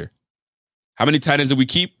last year, how many tight ends did we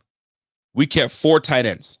keep? We kept 4 tight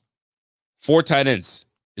ends. 4 tight ends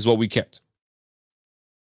is what we kept.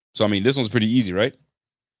 So, I mean, this one's pretty easy, right?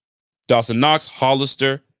 Dawson Knox,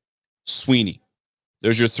 Hollister, Sweeney.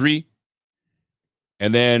 There's your 3.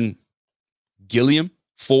 And then Gilliam,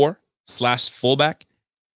 4/fullback.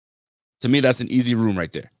 To me, that's an easy room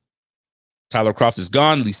right there. Tyler Kroft is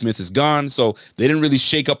gone. Lee Smith is gone. So they didn't really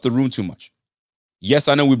shake up the room too much. Yes,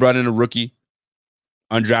 I know we brought in a rookie,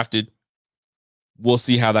 undrafted. We'll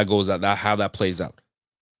see how that goes out, how that plays out.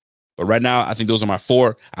 But right now, I think those are my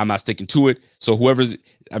 4. I'm not sticking to it. So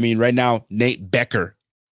right now, Nate Becker,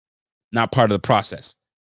 not part of the process.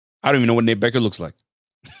 I don't even know what Nate Becker looks like.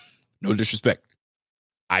 No disrespect.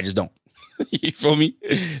 I just don't. You feel me?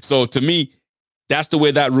 So to me, that's the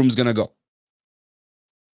way that room's gonna go.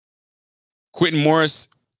 Quentin Morris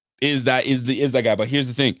is that guy. But here's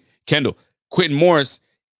the thing, Kendall. Quentin Morris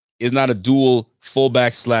is not a dual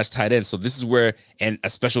fullback / tight end. So this is where, and a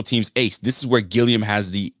special teams ace, this is where Gilliam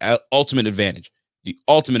has the ultimate advantage. The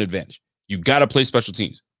ultimate advantage. You got to play special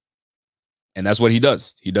teams. And that's what he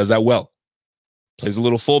does. He does that well. Plays a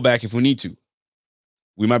little fullback if we need to.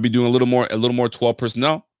 We might be doing a little more 12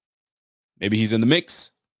 personnel. Maybe he's in the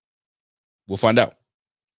mix. We'll find out.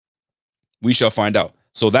 We shall find out.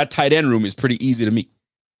 So that tight end room is pretty easy to me.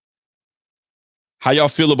 How y'all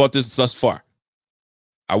feel about this thus far?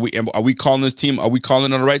 Are we calling this team? Are we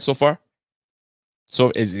calling it all right so far?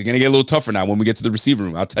 So is it going to get a little tougher now when we get to the receiver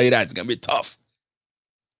room? I'll tell you that. It's going to be tough.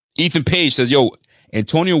 Ethan Page says, yo,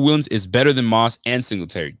 Antonio Williams is better than Moss and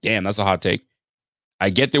Singletary. Damn, that's a hot take. I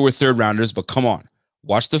get they were 3rd rounders, but come on.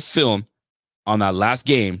 Watch the film on that last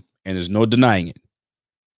game, and there's no denying it.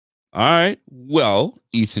 All right. Well,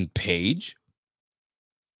 Ethan Page,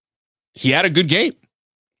 he had a good game.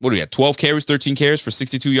 What do we have? 12 carries, 13 carries for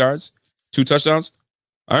 62 yards, 2 touchdowns.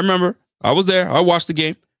 I remember. I was there. I watched the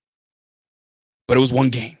game. But it was one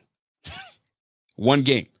game. One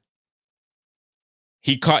game.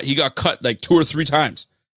 He got cut like 2 or 3 times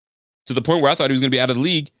to the point where I thought he was going to be out of the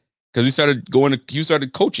league because he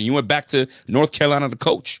started coaching. He went back to North Carolina to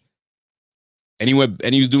coach. And he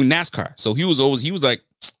was doing NASCAR. So he was like,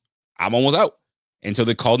 I'm almost out until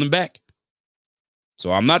they called him back.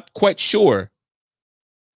 So I'm not quite sure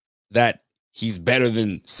that he's better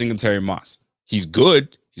than Singletary Moss. He's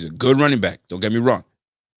good. He's a good running back. Don't get me wrong.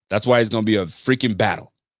 That's why it's going to be a freaking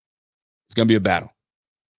battle. It's going to be a battle.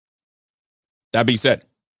 That being said,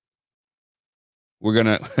 we're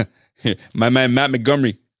going to, my man Matt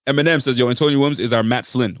Montgomery, Eminem says, yo, Antonio Williams is our Matt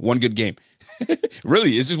Flynn. One good game.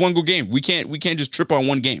 Really, it's just one good game. We can't just trip on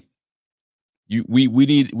one game. We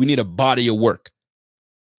need a body of work.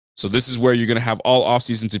 So this is where you're going to have all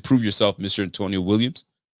offseason to prove yourself, Mr. Antonio Williams.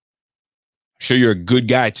 I'm sure you're a good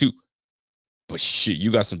guy too. But shit,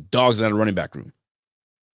 you got some dogs in that running back room.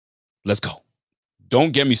 Let's go.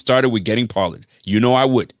 Don't get me started with getting Pollard. You know I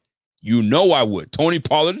would. Tony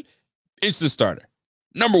Pollard, instant starter.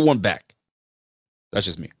 Number 1 back. That's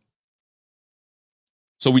just me.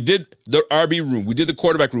 So we did the RB room. We did the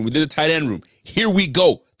quarterback room. We did the tight end room. Here we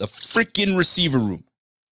go. The freaking receiver room.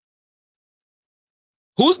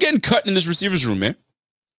 Who's getting cut in this receivers room, man?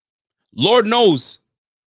 Lord knows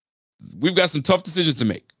we've got some tough decisions to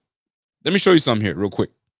make. Let me show you something here real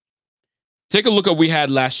quick. Take a look at what we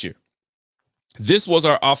had last year. This was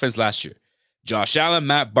our offense last year. Josh Allen,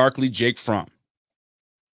 Matt Barkley, Jake Fromm.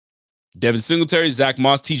 Devin Singletary, Zach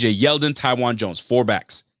Moss, TJ Yeldon, Tywan Jones. 4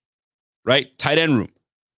 backs. Right? Tight end room.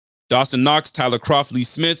 Dawson Knox, Tyler Kroft, Lee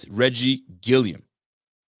Smith, Reggie Gilliam.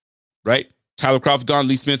 Right? Tyler Kroft gone,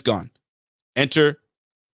 Lee Smith gone. Enter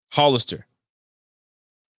Hollister.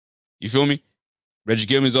 You feel me? Reggie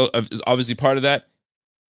Gilliam is obviously part of that.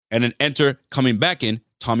 And then enter, coming back in,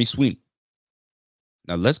 Tommy Sweeney.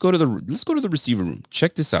 Now let's go to the receiver room.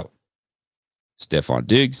 Check this out. Stephon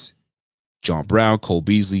Diggs, John Brown, Cole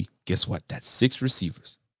Beasley. Guess what? That's 6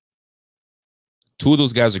 receivers. 2 of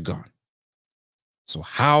those guys are gone. So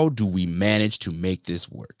how do we manage to make this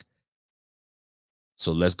work?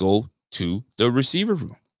 So let's go to the receiver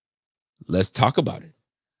room. Let's talk about it.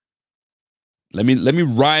 Let me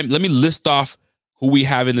list off who we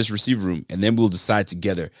have in this receiver room, and then we'll decide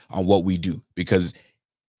together on what we do. Because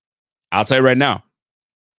I'll tell you right now,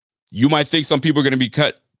 you might think some people are going to be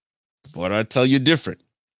cut, but I'll tell you different.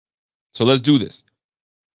 So let's do this.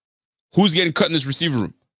 Who's getting cut in this receiver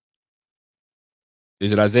room?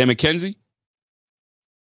 Is it Isaiah McKenzie?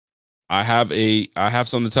 I have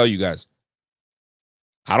something to tell you guys.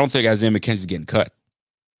 I don't think Isaiah McKenzie's getting cut.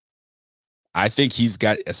 I think he's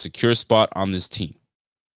got a secure spot on this team.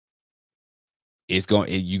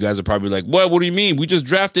 You guys are probably like, what do you mean? We just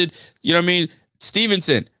drafted,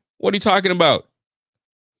 Stevenson. What are you talking about?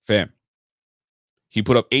 Fam. He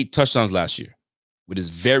put up 8 touchdowns last year with his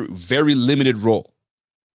very, very limited role.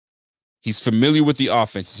 He's familiar with the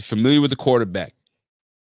offense. He's familiar with the quarterback.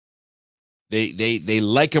 They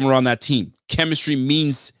like him around that team. Chemistry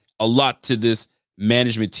means a lot to this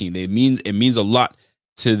management team. It means a lot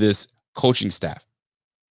to this coaching staff.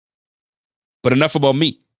 But enough about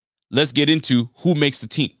me. Let's get into who makes the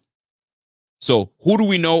team. So who do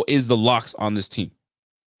we know is the locks on this team?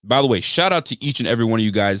 By the way, shout out to each and every one of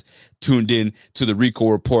you guys tuned in to the Rico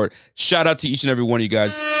Report. Shout out to each and every one of you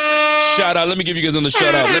guys. Shout out. Let me give you guys another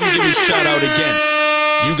shout out. Let me give you a shout out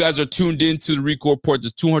again. You guys are tuned in to the Rico Report.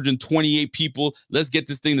 There's 228 people. Let's get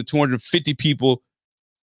this thing to 250 people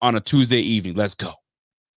on a Tuesday evening. Let's go.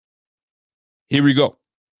 Here we go.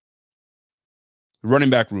 Running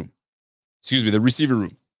back room. Excuse me, the receiver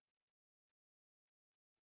room.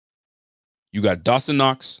 You got Dawson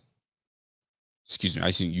Knox. Excuse me,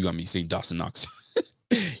 I think you got me saying Dawson Knox.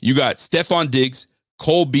 You got Stephon Diggs,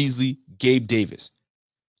 Cole Beasley, Gabe Davis.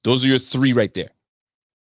 Those are your 3 right there.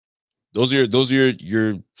 Those are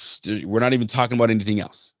your we're not even talking about anything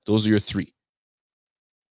else. Those are your 3.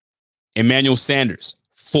 Emmanuel Sanders,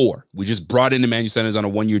 4. We just brought in Emmanuel Sanders on a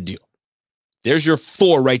 1-year deal. There's your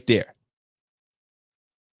 4 right there.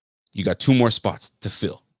 You got 2 more spots to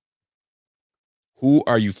fill. Who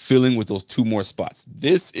are you filling with those 2 more spots?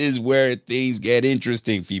 This is where things get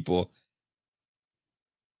interesting, people.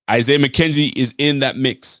 Isaiah McKenzie is in that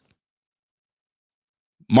mix.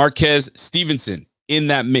 Marquez Stevenson in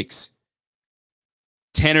that mix.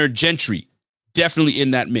 Tanner Gentry definitely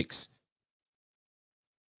in that mix.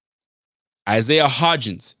 Isaiah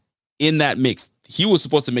Hodgins in that mix. He was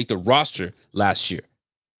supposed to make the roster last year.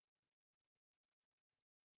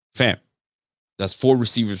 Fam, that's 4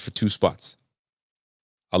 receivers for 2 spots.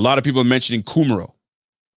 A lot of people are mentioning Kumaro.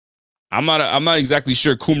 I'm not exactly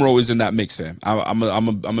sure Kumaro is in that mix, fam. I'm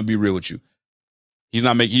gonna be real with you. He's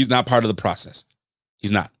not part of the process.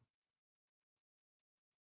 He's not.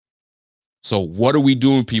 So what are we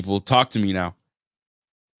doing, people? Talk to me now.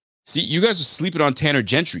 See, you guys are sleeping on Tanner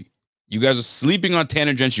Gentry. You guys are sleeping on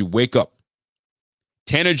Tanner Gentry. Wake up.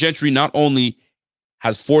 Tanner Gentry not only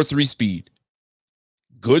has 4.3 speed,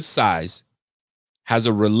 good size, has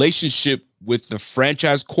a relationship with the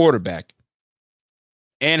franchise quarterback,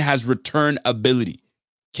 and has return ability.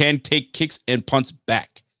 Can take kicks and punts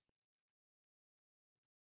back.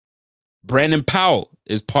 Brandon Powell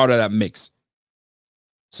is part of that mix.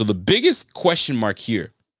 So the biggest question mark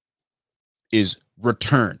here is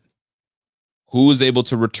return. Who is able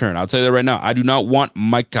to return? I'll tell you that right now. I do not want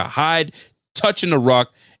Micah Hyde touching the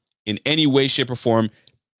rock in any way, shape, or form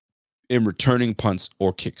in returning punts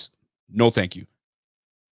or kicks. No, thank you.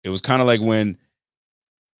 It was kind of like when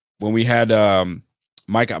we had when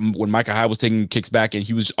Micah Hyde was taking kicks back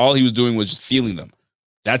and all he was doing was just feeling them.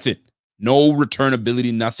 That's it. No return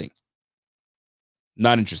ability, nothing.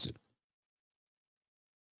 Not interested.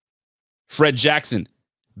 Fred Jackson,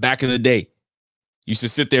 back in the day, used to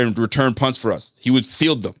sit there and return punts for us. He would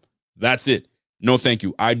field them. That's it. No, thank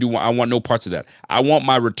you. I want no parts of that. I want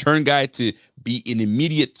my return guy to be an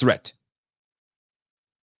immediate threat.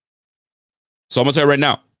 So I'm gonna tell you right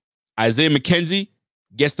now, Isaiah McKenzie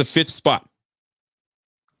gets the 5th spot.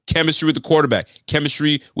 Chemistry with the quarterback,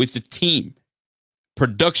 chemistry with the team,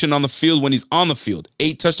 production on the field when he's on the field,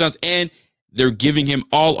 8 touchdowns, and they're giving him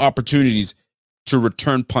all opportunities to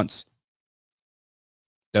return punts.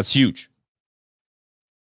 That's huge.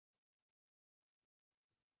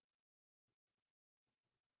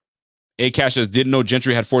 A-Cash says, didn't know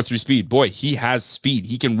Gentry had 4.3 speed. Boy, he has speed.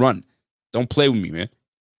 He can run. Don't play with me, man.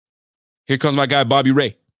 Here comes my guy, Bobby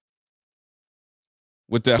Ray.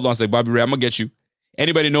 Hold on a sec, Bobby Ray, I'm going to get you.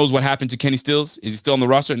 Anybody knows what happened to Kenny Stills? Is he still on the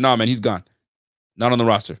roster? No, man, he's gone. Not on the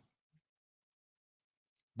roster.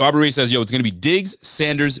 Bobby Ray says, yo, it's going to be Diggs,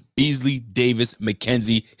 Sanders, Beasley, Davis,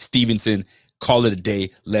 McKenzie, Stevenson. Call it a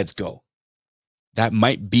day. Let's go. That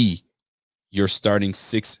might be your starting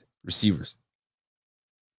 6 receivers.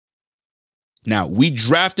 Now, we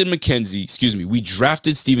drafted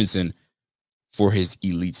Stevenson for his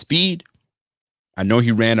elite speed. I know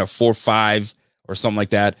he ran a 4.5 or something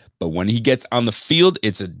like that, but when he gets on the field,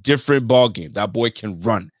 it's a different ball game. That boy can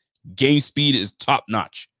run. Game speed is top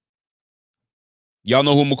notch. Y'all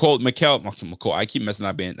know who McCall, I keep messing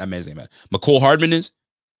up that man's name, man. McCole Hardman is?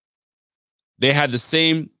 They had the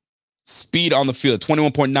same speed on the field,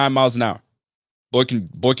 21.9 miles an hour. Boy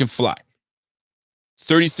can fly.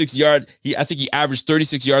 36 yards. I think he averaged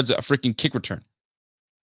 36 yards a freaking kick return.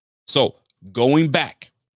 So going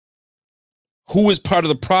back, who is part of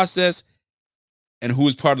the process and who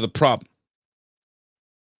is part of the problem?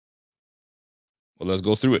 Well, let's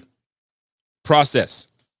go through it. Process,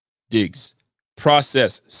 Diggs.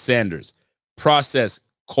 process Sanders, process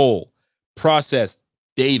Cole, process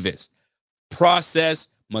Davis, process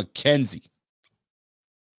McKenzie.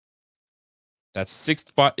 That sixth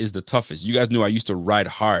spot is the toughest. You guys knew I used to ride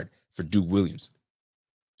hard for Duke Williams.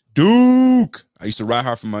 Duke! I used to ride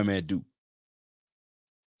hard for my man Duke.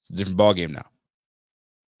 It's a different ballgame now.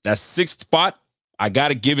 That sixth spot, I got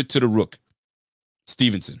to give it to the Rook,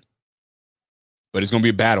 Stevenson. But it's going to be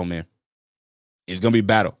a battle, man. It's going to be a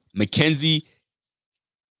battle. McKenzie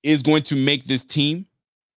is going to make this team,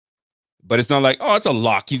 but it's not like, oh, it's a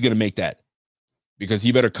lock. He's going to make that because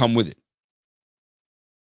he better come with it.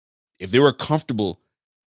 If they were comfortable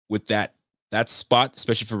with that spot,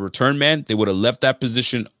 especially for return man, they would have left that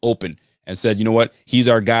position open and said, you know what? He's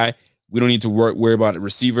our guy. We don't need to worry about a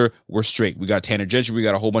receiver. We're straight. We got Tanner Gentry. We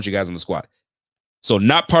got a whole bunch of guys on the squad. So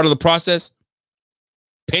not part of the process.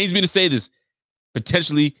 Pains me to say this.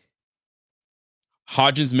 Potentially,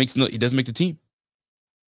 Hodgins he doesn't make the team.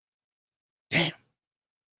 Damn.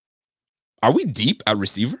 Are we deep at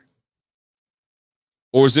receiver?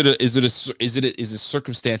 Or is it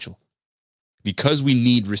circumstantial? Because we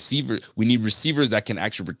need receivers that can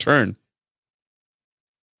actually return.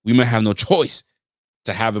 We might have no choice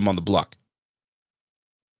to have him on the block.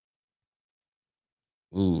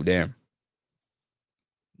 Ooh, damn.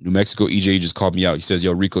 New Mexico EJ just called me out. He says,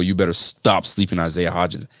 yo, Rico, you better stop sleeping on Isaiah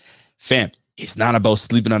Hodgins. Fam, it's not about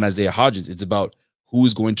sleeping on Isaiah Hodgins. It's about who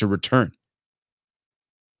is going to return.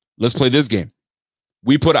 Let's play this game.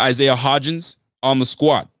 We put Isaiah Hodgins on the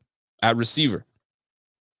squad at receiver.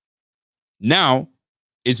 Now,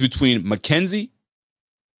 it's between McKenzie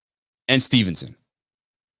and Stevenson.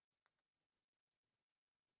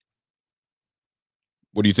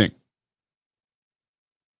 What do you think?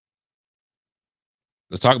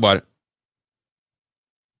 Let's talk about it.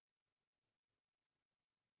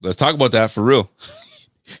 Let's talk about that for real.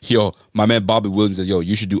 Yo, my man Bobby Williams says, yo,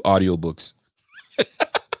 you should do audiobooks.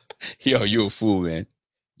 Yo, you a fool, man.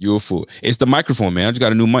 You a fool. It's the microphone, man. I just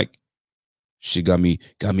got a new mic. She got me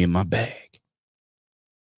in my bag.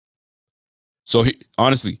 So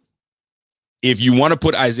honestly, if you want to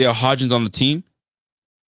put Isaiah Hodgins on the team,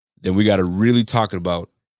 then we got to really talk about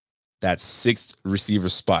that sixth receiver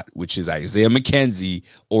spot, which is Isaiah McKenzie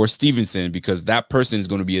or Stevenson, because that person is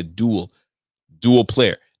going to be a dual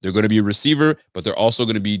player. They're going to be a receiver, but they're also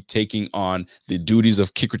going to be taking on the duties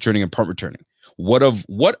of kick returning and punt returning. What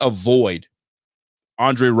a void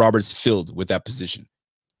Andre Roberts filled with that position.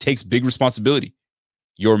 Takes big responsibility.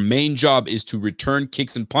 Your main job is to return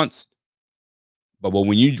kicks and punts. But when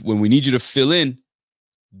we need you to fill in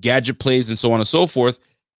gadget plays and so on and so forth,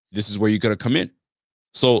 this is where you got to come in.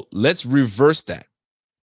 So let's reverse that.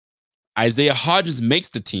 Isaiah Hodgins makes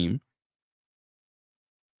the team.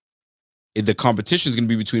 The competition is going to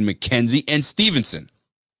be between McKenzie and Stevenson.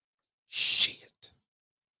 Shit.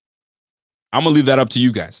 I'm going to leave that up to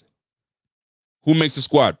you guys. Who makes the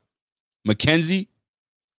squad? McKenzie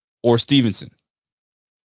or Stevenson?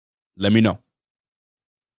 Let me know.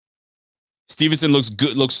 Stevenson looks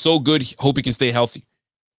good, looks so good. Hope he can stay healthy.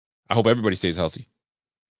 I hope everybody stays healthy.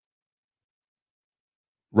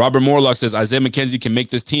 Robert Morlock says Isaiah McKenzie can make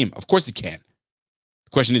this team. Of course he can.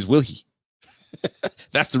 The question is, will he?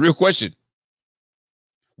 That's the real question.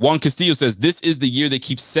 Juan Castillo says, this is the year they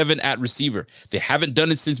keep 7 at receiver. They haven't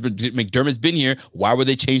done it since McDermott's been here. Why would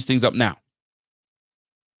they change things up now?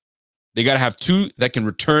 They got to have 2 that can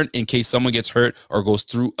return in case someone gets hurt or goes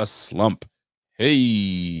through a slump.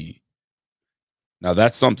 Hey. Now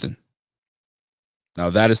that's something. Now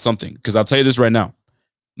that is something. Because I'll tell you this right now.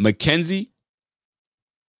 McKenzie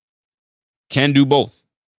can do both.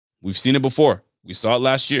 We've seen it before. We saw it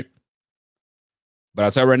last year. But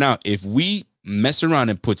I'll tell you right now, if we mess around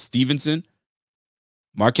and put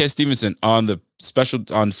Marquez Stevenson on the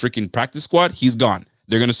freaking practice squad, he's gone.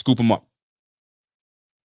 They're going to scoop him up.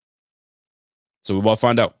 So we'll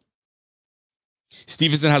find out.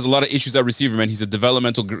 Stevenson has a lot of issues at receiver, man. He's a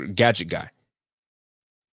developmental gadget guy.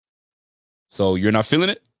 So you're not feeling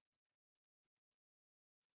it?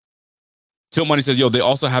 Tilt Money says, yo, they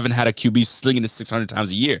also haven't had a QB slinging it 600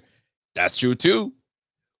 times a year. That's true, too.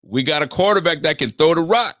 We got a quarterback that can throw the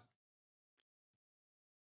rock.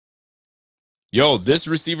 Yo, this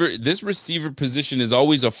receiver position is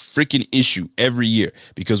always a freaking issue every year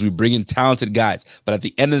because we bring in talented guys. But at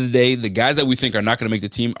the end of the day, the guys that we think are not going to make the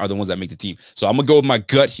team are the ones that make the team. So I'm going to go with my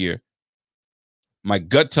gut here. My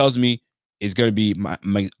gut tells me it's going to be my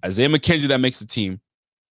Isaiah McKenzie that makes the team.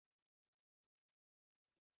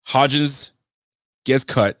 Hodgins gets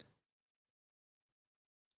cut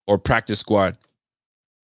or practice squad.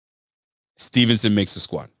 Stevenson makes the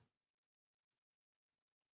squad.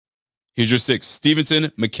 Here's your 6. Stevenson,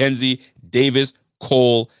 McKenzie, Davis,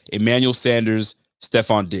 Cole, Emmanuel Sanders,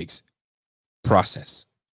 Stephon Diggs. Process.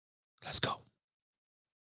 Let's go.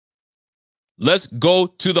 Let's go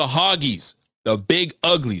to the hoggies, the big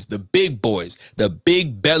uglies, the big boys, the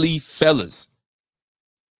big belly fellas.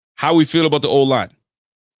 How we feel about the O-line?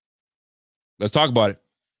 Let's talk about it.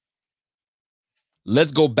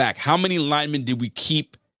 Let's go back. How many linemen did we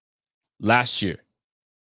keep last year?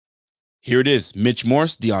 Here it is. Mitch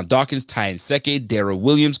Morse, Deion Dawkins, Ty Nseke, Darrell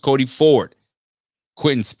Williams, Cody Ford.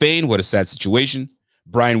 Quentin Spain, what a sad situation.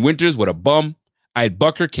 Brian Winters, what a bum. Ide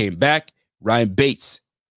Bucker came back. Ryan Bates,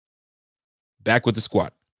 back with the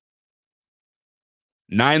squad.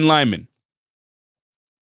 9 linemen.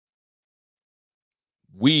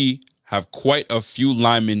 We have quite a few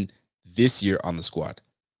linemen this year on the squad.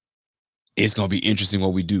 It's going to be interesting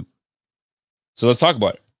what we do. So let's talk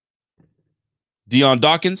about it. Deion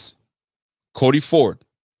Dawkins, Cody Ford.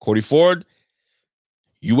 Cody Ford,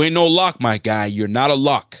 you ain't no lock, my guy. You're not a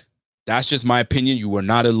lock. That's just my opinion. You are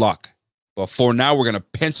not a lock. But for now, we're going to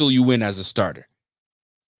pencil you in as a starter.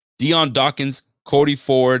 Deion Dawkins, Cody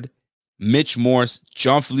Ford, Mitch Morse,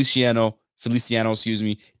 John Feliciano,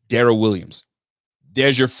 Darrell Williams.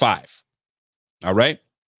 There's your 5. All right?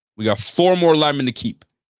 We got 4 more linemen to keep.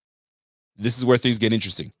 This is where things get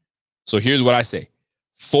interesting. So here's what I say.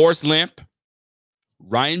 Forrest Lamp,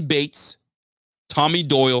 Ryan Bates, Tommy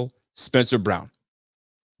Doyle, Spencer Brown.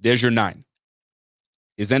 There's your 9.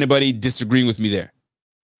 Is anybody disagreeing with me there?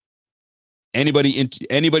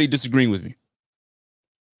 Anybody disagreeing with me?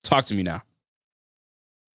 Talk to me now.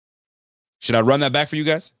 Should I run that back for you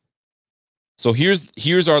guys? So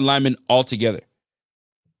here's our linemen all together.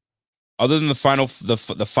 Other than the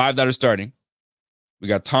 5 that are starting, we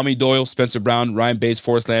got Tommy Doyle, Spencer Brown, Ryan Bates,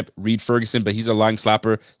 Forrest Lamp, Reed Ferguson, but he's a long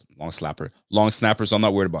snapper, so I'm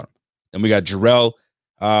not worried about him. Then we got Jarrell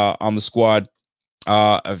on the squad,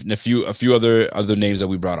 and a few other names that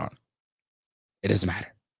we brought on. It doesn't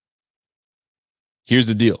matter. Here's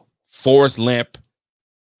the deal. Forrest Lamp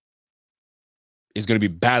is going to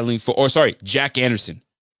be battling Jack Anderson.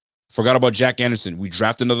 Forgot about Jack Anderson. We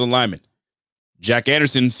drafted another lineman. Jack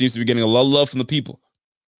Anderson seems to be getting a lot of love from the people.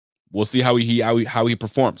 We'll see how he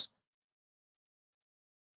performs.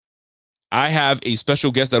 I have a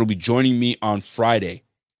special guest that will be joining me on Friday.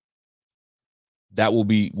 We'll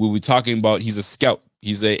be talking about. He's a scout.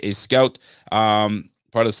 He's a scout, part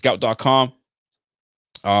of scout.com.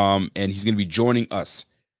 And he's going to be joining us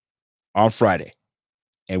on Friday.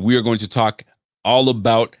 And we are going to talk all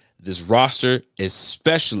about this roster,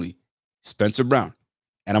 especially Spencer Brown.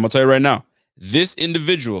 And I'm going to tell you right now, this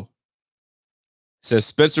individual says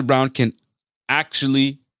Spencer Brown can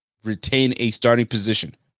actually retain a starting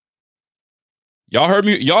position. Y'all heard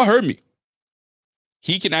me.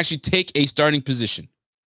 He can actually take a starting position,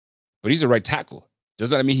 but he's a right tackle.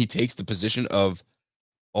 Does that mean he takes the position of,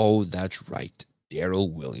 oh, that's right,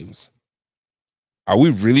 Darrell Williams? Are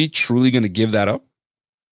we really, truly going to give that up?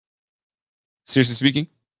 Seriously speaking,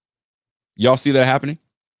 y'all see that happening?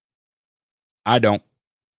 I don't.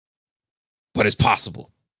 But it's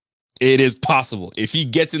possible. It is possible. If he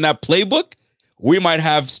gets in that playbook, we might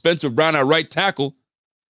have Spencer Brown at right tackle.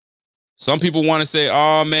 Some people want to say,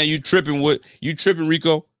 oh, man, you tripping,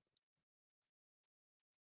 Rico.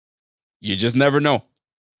 You just never know.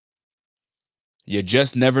 You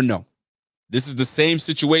just never know. This is the same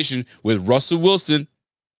situation with Russell Wilson.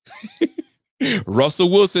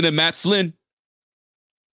 Russell Wilson and Matt Flynn.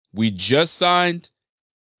 We just signed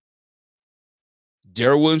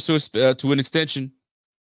Darrell Williams to an extension.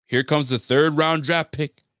 Here comes the 3rd round draft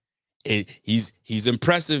pick. He's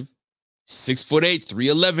impressive. 6'8",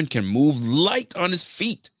 311, can move light on his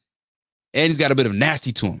feet. And he's got a bit of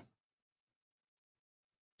nasty to him.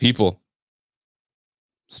 People,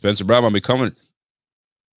 Spencer Brown might be coming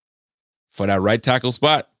for that right tackle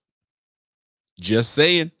spot. Just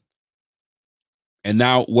saying. And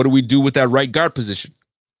now, what do we do with that right guard position?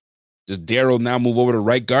 Does Darrell now move over to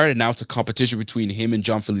right guard, and now it's a competition between him and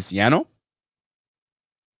John Feliciano?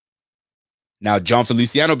 Now, John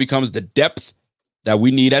Feliciano becomes the depth that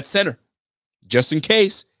we need at center. Just in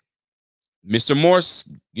case Mr. Morse,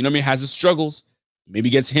 has his struggles, maybe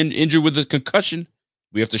gets injured with a concussion,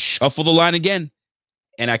 we have to shuffle the line again.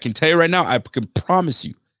 And I can tell you right now, I can promise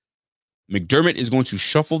you, McDermott is going to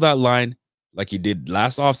shuffle that line like he did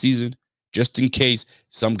last offseason, just in case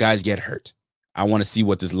some guys get hurt. I want to see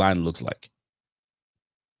what this line looks like.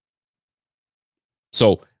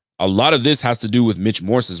 So a lot of this has to do with Mitch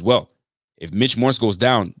Morse as well. If Mitch Morse goes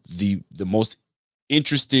down, the most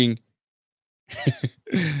interesting,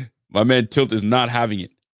 my man Tilt is not having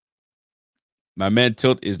it. My man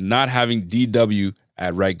Tilt is not having DW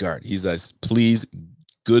at right guard. He says, please,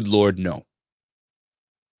 good Lord, no.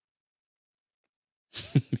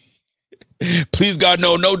 Please, God,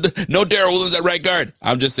 no Darrell Williams at right guard.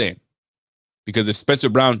 I'm just saying. Because if Spencer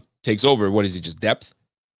Brown takes over, what is he, just depth?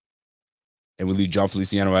 And we leave John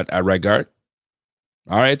Feliciano at right guard?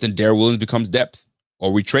 All right, then Darrell Williams becomes depth.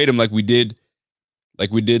 Or we trade him like we did, what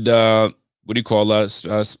do you call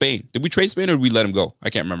Spain? Did we trade Spain or did we let him go? I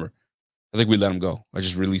can't remember. I think we let him go. I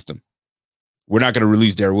just released him. We're not going to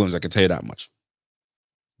release Darrell Williams, I can tell you that much.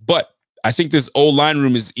 But I think this old line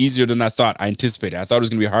room is easier than I thought. I anticipated. I thought it was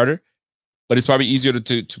going to be harder, but it's probably easier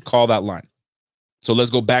to call that line. So let's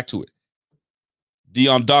go back to it.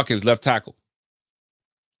 Dion Dawkins, left tackle.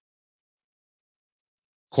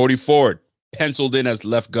 Cody Ford, penciled in as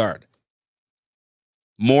left guard.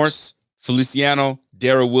 Morse, Feliciano,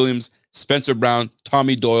 Darrell Williams, Spencer Brown,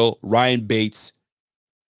 Tommy Doyle, Ryan Bates,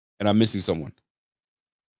 and I'm missing someone.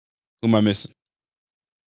 Who am I missing?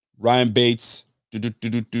 Ryan Bates,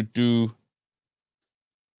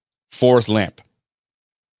 Forrest Lamp.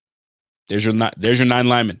 There's your 9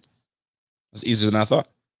 linemen. That's easier than I thought.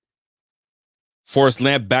 Forrest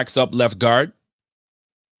Lamp backs up left guard.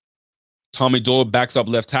 Tommy Doyle backs up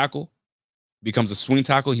left tackle. Becomes a swing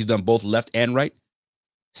tackle. He's done both left and right.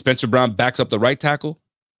 Spencer Brown backs up the right tackle.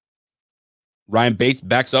 Ryan Bates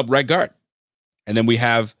backs up right guard. And then we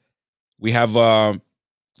have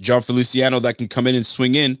John Feliciano that can come in and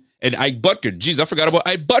swing in. And Ike Butker. Jeez, I forgot about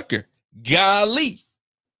Ike Butker. Golly.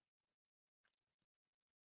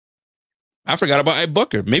 I forgot about Ike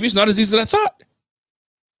Butker. Maybe it's not as easy as I thought.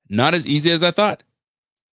 Not as easy as I thought.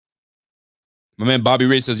 My man Bobby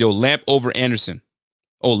Ray says, yo, Lamp over Anderson.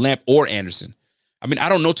 Oh, Lamp or Anderson. I mean, I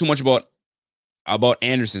don't know too much about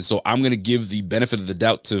Anderson, so I'm going to give the benefit of the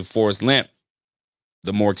doubt to Forrest Lamp,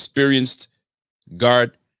 the more experienced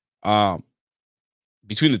guard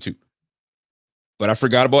between the two. But I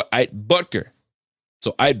forgot about Ike Butker.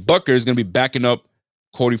 So Ike Butker is going to be backing up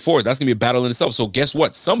Cody Ford. That's going to be a battle in itself. So guess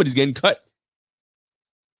what? Somebody's getting cut.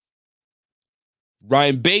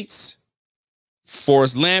 Ryan Bates,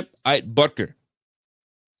 Forrest Lamp, Ike Butker.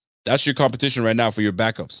 That's your competition right now for your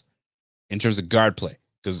backups in terms of guard play,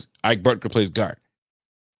 because Ike Butker plays guard.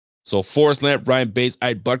 So Forrest Lamp, Ryan Bates,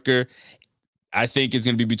 Ike Butker. I think it's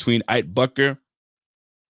going to be between Ike Butker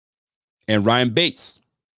and Ryan Bates.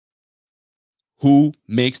 Who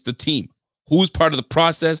makes the team? Who's part of the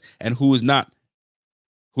process and who is not?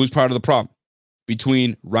 Who's part of the problem?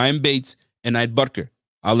 Between Ryan Bates and Ike Butker.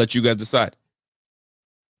 I'll let you guys decide.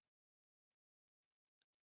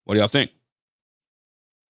 What do y'all think?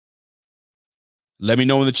 Let me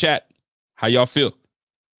know in the chat how y'all feel.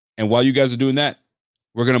 And while you guys are doing that,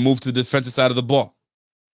 we're going to move to the defensive side of the ball.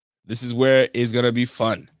 This is where it's going to be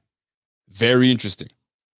fun. Very interesting.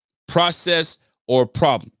 Process or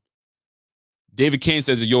problem? David Kane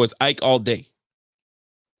says, yo, it's Ike all day.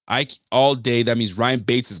 Ike all day. That means Ryan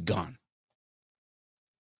Bates is gone.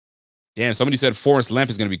 Damn, somebody said Forrest Lamp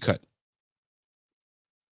is going to be cut.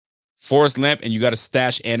 Forrest Lamp, and you got to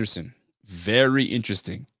stash Anderson. Very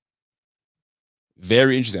interesting.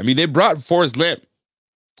 Very interesting. I mean, they brought Forrest Lamp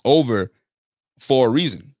over for a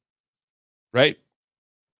reason, right?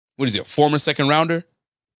 What is he, a former second rounder?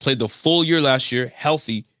 Played the full year last year,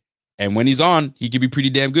 healthy, and when he's on, he can be pretty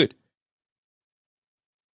damn good.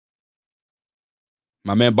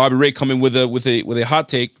 My man Bobby Ray coming with a hot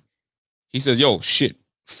take. He says, yo, shit,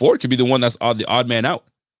 Ford could be the one that's the odd man out.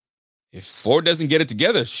 If Ford doesn't get it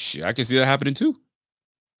together, shit, I can see that happening too.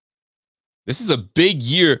 This is a big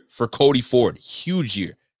year for Cody Ford. Huge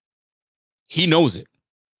year. He knows it.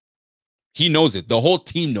 He knows it. The whole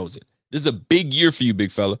team knows it. This is a big year for you,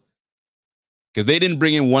 big fella. Because they didn't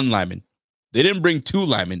bring in 1 lineman. They didn't bring 2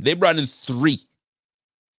 linemen. They brought in 3.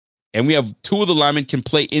 And we have 2 of the linemen can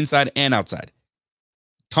play inside and outside.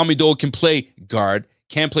 Tommy Doyle can play guard,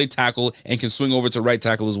 can play tackle, and can swing over to right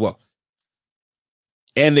tackle as well.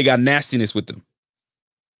 And they got nastiness with them.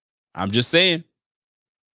 I'm just saying.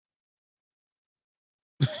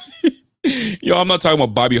 Yo, I'm not talking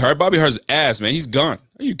about Bobby Hart. Bobby Hart's ass, man. He's gone.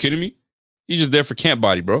 Are you kidding me? He's just there for camp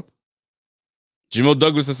body, bro. Jamil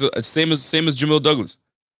Douglas is the same as Jamil Douglas.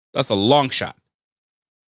 That's a long shot.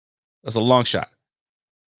 That's a long shot.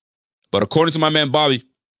 But according to my man Bobby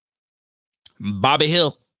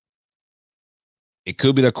Hill, it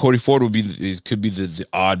could be that Cody Ford could be the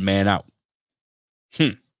odd man out.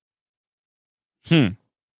 Because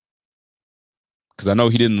I know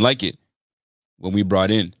he didn't like it when we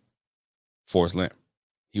brought in Forrest Lamp.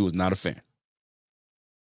 He was not a fan.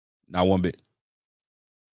 Not one bit.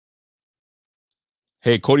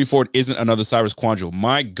 Hey, Cody Ford isn't another Cyrus Quandro.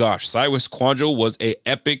 My gosh, Cyrus Quandro was an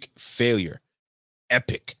epic failure.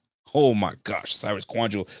 Epic. Oh my gosh, Cyrus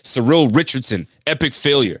Quanjo, Cyril Richardson, epic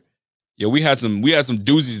failure. Yo, we had some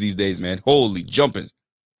doozies these days, man. Holy jumping.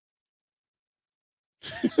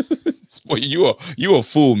 Boy, you a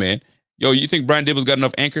fool, man. Yo, you think Brian Daboll's got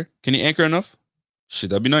enough anchor? Can he anchor enough? Shit,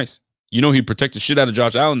 that'd be nice. You know he'd protect the shit out of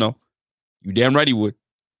Josh Allen, though. You damn right he would.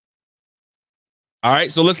 All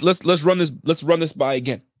right, so let's run this by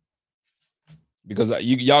again. Because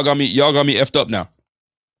y'all got me effed up now.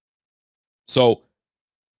 So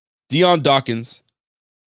Deion Dawkins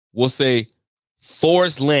will say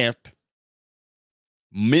Forrest Lamp,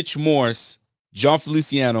 Mitch Morse, John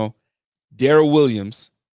Feliciano, Darrell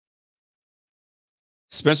Williams,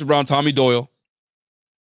 Spencer Brown, Tommy Doyle.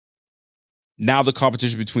 Now the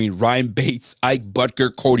competition between Ryan Bates, Ike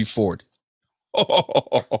Butker, Cody Ford.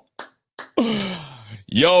 Oh.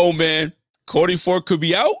 Yo, man, Cody Ford could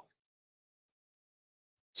be out.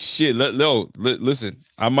 Shit, listen.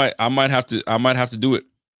 I might have to do it.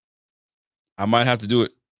 I might have to do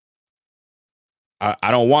it.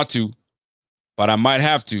 I don't want to, but I might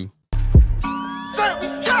have to.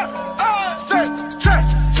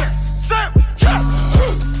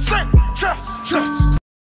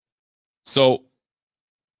 So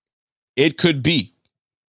it could be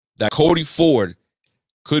that Cody Ford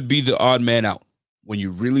could be the odd man out when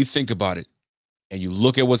you really think about it and you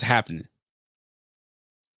look at what's happening.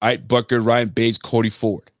 Ike Butker, Ryan Bates, Cody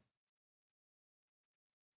Ford.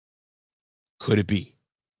 Could it be?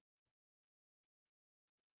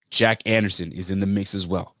 Jack Anderson is in the mix as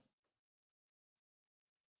well.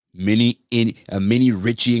 Mini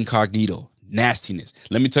Richie Incognito. Nastiness.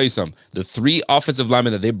 Let me tell you something. The 3 offensive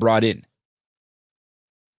linemen that they brought in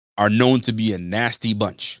are known to be a nasty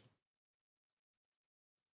bunch.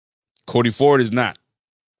 Cody Ford is not.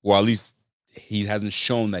 Well, at least he hasn't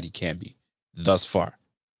shown that he can be thus far.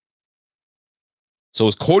 So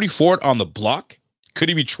is Cody Ford on the block? Could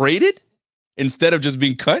he be traded instead of just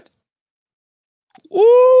being cut?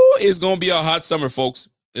 Ooh, it's going to be a hot summer, folks.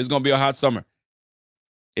 It's going to be a hot summer.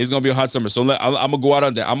 It's going to be a hot summer. So I'm going to go out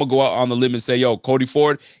on that. I'm going to go out on the limb and say, yo, Cody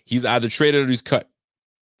Ford, he's either traded or he's cut.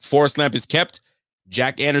 Forrest Lamp is kept.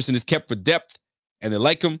 Jack Anderson is kept for depth, and they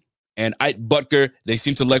like him. And Ike Butker, they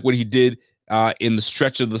seem to like what he did in the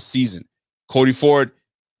stretch of the season. Cody Ford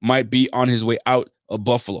might be on his way out of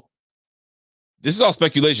Buffalo. This is all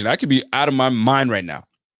speculation. I could be out of my mind right now.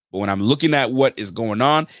 But when I'm looking at what is going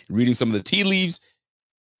on, reading some of the tea leaves,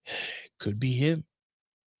 could be him.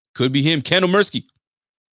 Could be him. Kendall Mursky.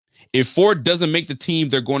 If Ford doesn't make the team,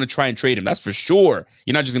 they're going to try and trade him. That's for sure.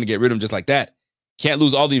 You're not just going to get rid of him just like that. Can't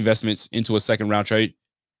lose all the investments into a second-round trade.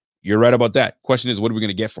 You're right about that. Question is, what are we going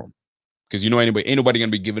to get for him? Because ain't nobody going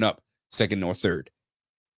to be giving up second or third.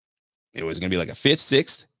 It was going to be like a 5th,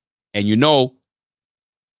 6th. And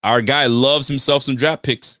our guy loves himself some draft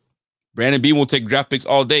picks. Brandon Beane will take draft picks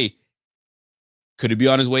all day. Could he be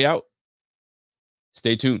on his way out?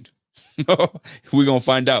 Stay tuned. We're going to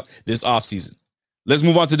find out this offseason. Let's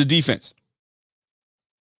move on to the defense.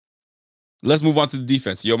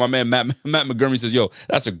 Yo, my man Matt Montgomery says, yo,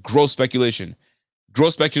 that's a gross speculation.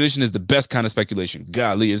 Gross speculation is the best kind of speculation.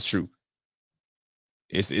 Golly, it's true.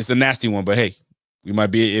 It's a nasty one, but hey, it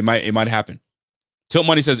might happen. Tilt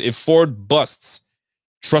Money says, if Ford busts,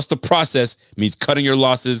 trust the process means cutting your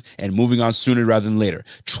losses and moving on sooner rather than later.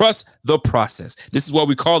 Trust the process. This is what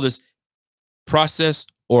we call this process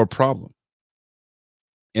or problem.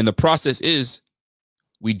 And the process is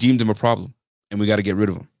we deemed him a problem and we got to get rid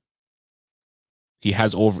of him. He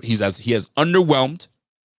has underwhelmed.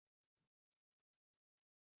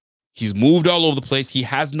 He's moved all over the place. He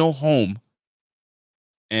has no home.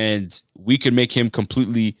 And we could make him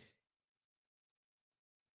completely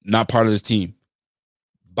not part of this team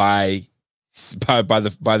by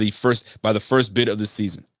the first bit of this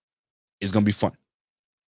season. It's gonna be fun.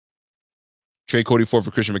 Trade Cody Ford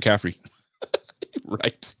for Christian McCaffrey.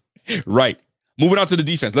 Right. Moving on to the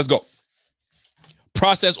defense. Let's go.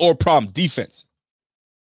 Process or problem. Defense.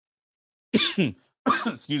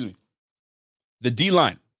 Excuse me. The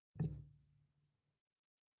D-line.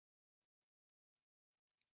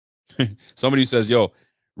 Somebody says, yo,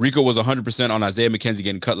 Rico was 100% on Isaiah McKenzie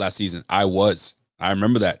getting cut last season. I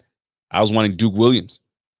remember that. I was wanting Duke Williams.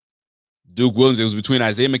 It was between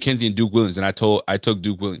Isaiah McKenzie and Duke Williams, and I took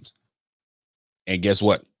Duke Williams. And guess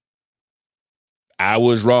what? I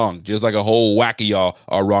was wrong, just like a whole whack of y'all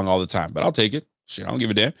are wrong all the time. But I'll take it. Shit, I don't give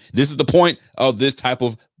a damn. This is the point of this type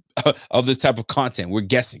of content. We're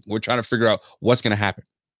guessing. We're trying to figure out what's going to happen.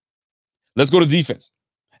 Let's go to defense.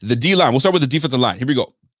 The D-line. We'll start with the defensive line. Here we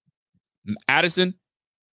go. Addison,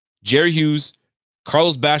 Jerry Hughes,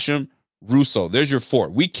 Carlos Basham, Russo. There's your 4.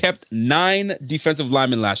 We kept 9 defensive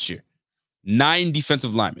linemen last year. 9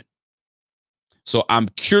 defensive linemen. So I'm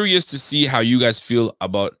curious to see how you guys feel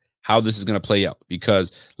about how this is going to play out,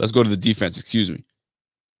 because let's go to the defense. Excuse me.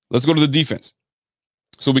 Let's go to the defense.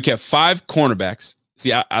 So we kept 5 cornerbacks.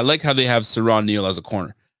 See, I like how they have Saron Neal as a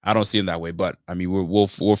corner. I don't see him that way, but I mean, we'll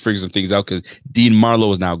figure some things out because Dean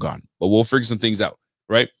Marlowe is now gone. But we'll figure some things out,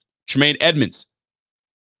 right? Tremaine Edmonds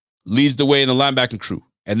leads the way in the linebacking crew,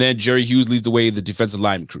 and then Jerry Hughes leads the way in the defensive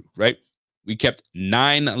lineman crew, right? We kept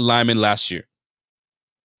 9 linemen last year.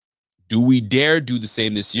 Do we dare do the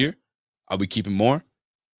same this year? Are we keeping more?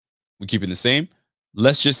 We keeping the same?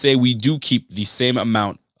 Let's just say we do keep the same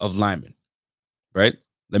amount of linemen, right?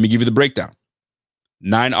 Let me give you the breakdown.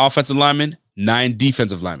 9 offensive linemen, 9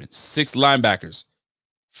 defensive linemen, 6 linebackers,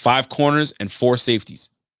 5 corners, and 4 safeties.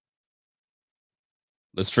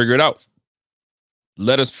 Let's figure it out.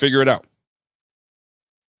 Let us figure it out.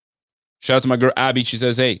 Shout out to my girl Abby. She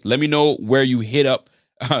says, hey, let me know where you hit up,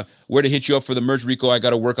 where to hit you up for the merch, Rico. I got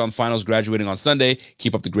to work on finals, graduating on Sunday.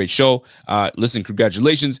 Keep up the great show. Listen,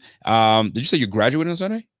 congratulations. Did you say you're graduating on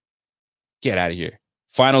Sunday? Get out of here.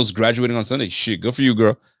 Finals, graduating on Sunday. Shit, good for you,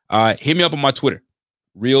 girl. Hit me up on my Twitter,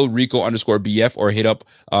 RealRico_BF, or hit up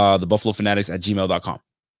the Buffalo Fanatics at gmail.com.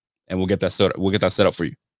 And we'll get that set up for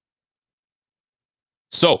you.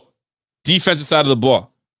 So, defensive side of the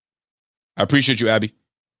ball. I appreciate you, Abby.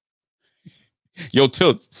 Yo,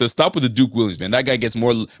 Tilt says, stop with the Duke Williams, man. That guy gets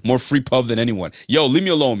more free pub than anyone. Yo, leave me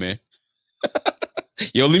alone, man.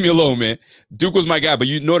 Yo, leave me alone, man. Duke was my guy, but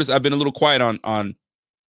you notice I've been a little quiet on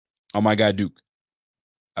my guy Duke.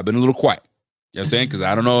 I've been a little quiet. You know what I'm saying? Because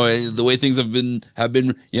I don't know the way things have been, you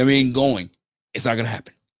know what I mean, going. It's not gonna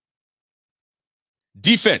happen.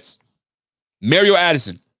 Defense. Mario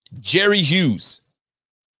Addison, Jerry Hughes,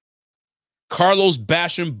 Carlos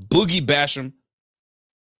Basham, Boogie Basham,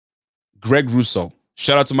 Greg Rousseau.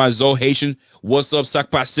 Shout out to my Zoe Haitian. What's up,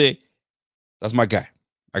 Sac Passe? That's my guy.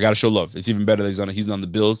 I gotta show love. It's even better that he's on the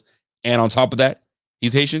Bills. And on top of that,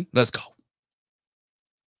 he's Haitian. Let's go.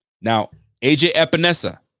 Now, AJ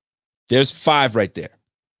Epinesa. There's 5 right there.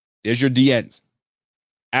 There's your DNs.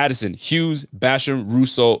 Addison, Hughes, Basham,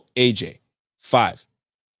 Rousseau, AJ. 5.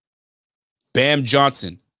 Bam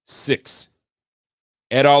Johnson, 6.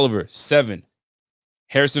 Ed Oliver, 7.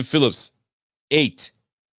 Harrison Phillips, 8.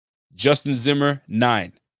 Justin Zimmer,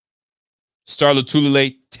 9. Star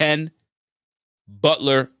Lotulelei, 10.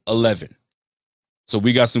 Butler, 11. So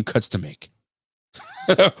we got some cuts to make.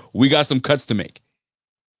 We got some cuts to make.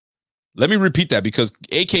 Let me repeat that, because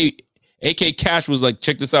AK Cash was like,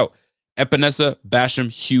 check this out. Epinesa,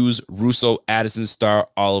 Basham, Hughes, Russo, Addison, Star,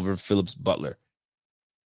 Oliver, Phillips, Butler.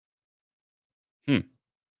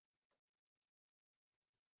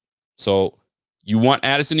 So you want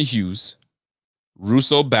Addison and Hughes,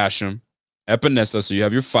 Russo, Basham, Epinesa, so you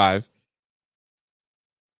have your 5.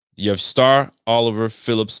 You have Star, Oliver,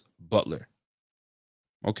 Phillips, Butler.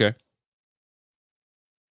 Okay.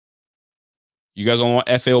 You guys don't want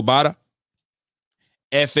F.A. Obata?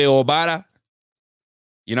 F.A. Obata?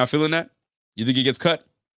 You're not feeling that? You think he gets cut?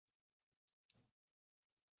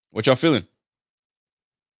 What y'all feeling?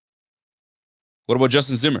 What about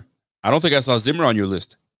Justin Zimmer? I don't think I saw Zimmer on your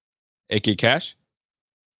list. AK Cash?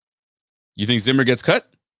 You think Zimmer gets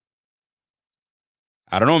cut?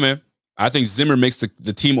 I don't know, man. I think Zimmer makes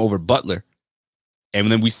the team over Butler.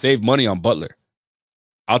 And then we save money on Butler.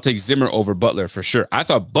 I'll take Zimmer over Butler for sure. I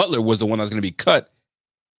thought Butler was the one that was going to be cut.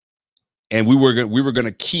 And we were going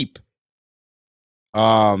to keep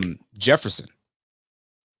Jefferson.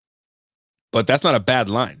 But that's not a bad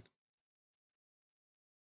line.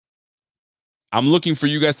 I'm looking for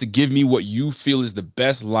you guys to give me what you feel is the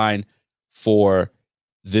best line for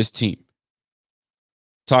this team.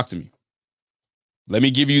 Talk to me. Let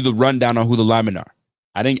me give you the rundown on who the linemen are.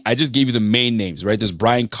 I just gave you the main names, right? There's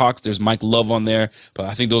Brian Cox, there's Mike Love on there, but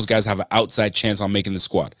I think those guys have an outside chance on making the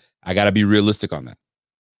squad. I got to be realistic on that.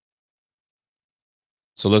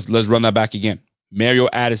 So let's run that back again. Mario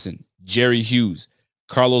Addison, Jerry Hughes,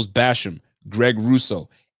 Carlos Basham, Greg Rousseau,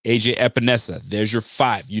 AJ Epinesa. There's your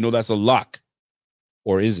 5. You know that's a lock.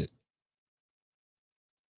 Or is it?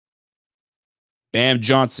 Bam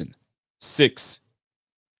Johnson, 6.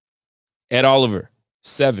 Ed Oliver,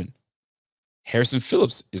 7. Harrison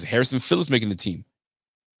Phillips. Is Harrison Phillips making the team?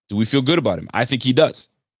 Do we feel good about him? I think he does.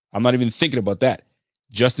 I'm not even thinking about that.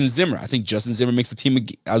 Justin Zimmer. I think Justin Zimmer makes the team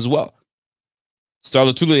as well. Star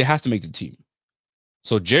Lotulelei has to make the team.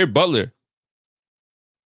 So Jerry Butler.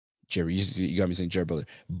 Jerry, you got me saying Jerry Butler.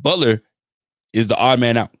 Butler is the odd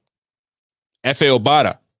man out. F.A.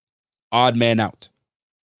 Obata, odd man out.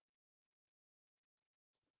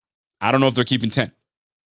 I don't know if they're keeping 10.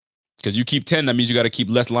 Because you keep 10, that means you got to keep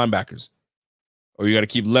less linebackers. Or you got to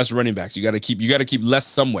keep less running backs. You got to keep less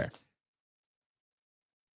somewhere.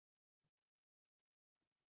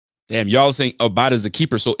 Damn, y'all saying Obata is a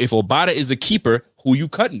keeper. So if Obata is a keeper, who you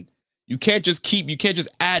cutting? You can't just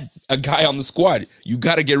add a guy on the squad. You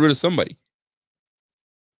got to get rid of somebody.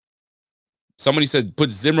 Somebody said put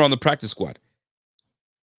Zimmer on the practice squad.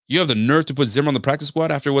 You have the nerve to put Zimmer on the practice squad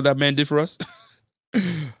after what that man did for us? You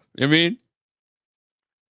know what I mean?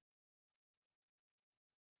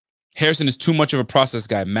 Harrison is too much of a process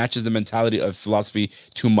guy, matches the mentality of philosophy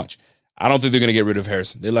too much. I don't think they're going to get rid of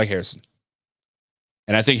Harrison. They like Harrison.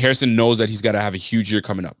 And I think Harrison knows that he's got to have a huge year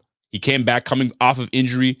coming up. He came back coming off of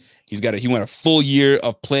injury. He went a full year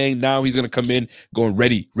of playing. Now he's going to come in going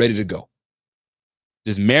ready to go.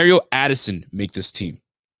 Does Mario Addison make this team?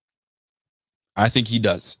 I think he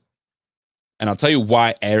does. And I'll tell you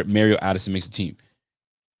why Mario Addison makes a team.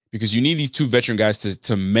 Because you need these two veteran guys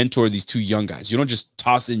to mentor these two young guys. You don't just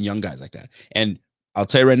toss in young guys like that. And I'll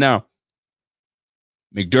tell you right now,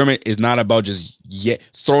 McDermott is not about just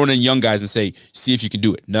throwing in young guys and say, see if you can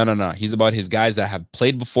do it. No. He's about his guys that have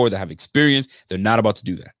played before, that have experience. They're not about to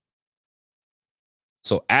do that.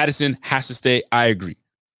 So Addison has to stay. I agree.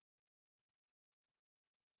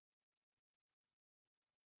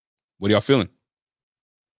 What are y'all feeling?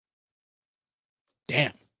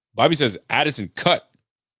 Damn. Bobby says Addison cut.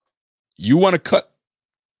 You want to cut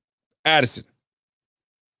Addison.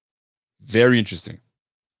 Very interesting.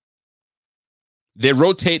 They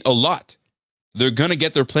rotate a lot. They're going to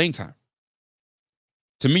get their playing time.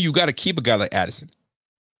 To me, you got to keep a guy like Addison.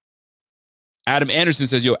 Adam Anderson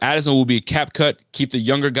says, Addison will be a cap cut. Keep the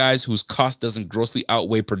younger guys whose cost doesn't grossly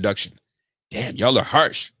outweigh production. Damn, y'all are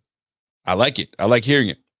harsh. I like it. I like hearing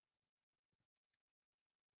it.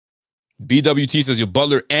 BWT says,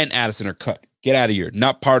 Butler and Addison are cut. Get out of here.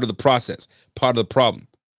 Not part of the process. Part of the problem.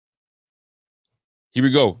 Here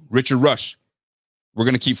we go. Richard Rush. We're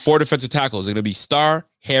going to keep 4 defensive tackles. They're going to be Starr,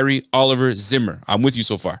 Harry, Oliver, Zimmer. I'm with you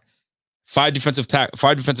so far. 5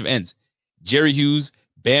 defensive ends. Jerry Hughes,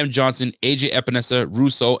 Bam Johnson, AJ Epinesa,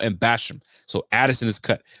 Russo, and Basham. So Addison is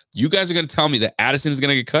cut. You guys are going to tell me that Addison is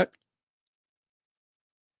going to get cut?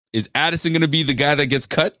 Is Addison going to be the guy that gets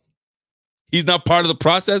cut? He's not part of the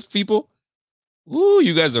process, people? Ooh,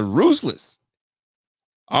 you guys are ruthless.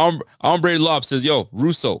 Ombre Lob says,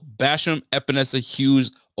 Russo, Basham, Epinesa,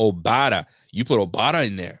 Hughes, Obata. You put Obata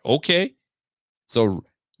in there. Okay. So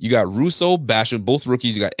you got Russo, Basham, both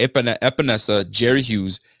rookies. You got Epinesa, Jerry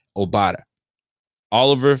Hughes, Obata.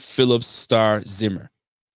 Oliver, Phillips, Starr, Zimmer.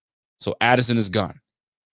 So Addison is gone.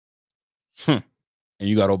 And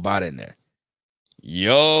you got Obata in there.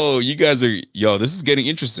 You guys are, this is getting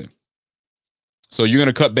interesting. So you're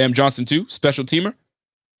going to cut Bam Johnson too? Special teamer?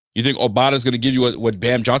 You think Obata's going to give you what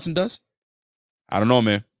Bam Johnson does? I don't know,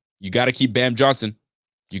 man. You got to keep Bam Johnson.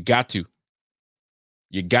 You got to.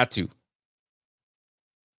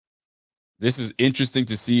 This is interesting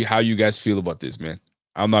to see how you guys feel about this, man.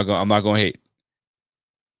 I'm not going to hate.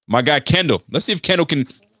 My guy Kendall. Let's see if Kendall can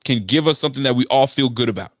give us something that we all feel good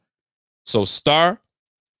about. So Starr,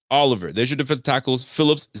 Oliver. There's your defensive tackles.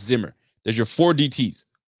 Phillips, Zimmer. There's your 4 DTs.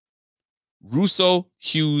 Russo,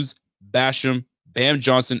 Hughes, Basham, Bam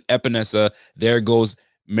Johnson, Epinesa. There goes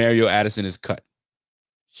Mario Addison is cut.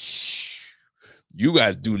 You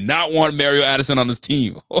guys do not want Mario Addison on this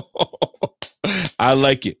team. I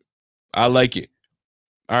like it. All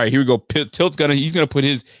right, here we go. Tilt's he's gonna put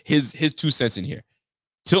his 2 cents in here.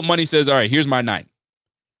 Tilt Money says, all right, here's my 9.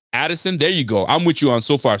 Addison, there you go. I'm with you on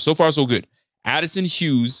so far. So far, so good. Addison,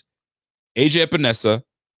 Hughes, AJ Epinesa,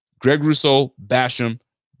 Greg Rousseau, Basham,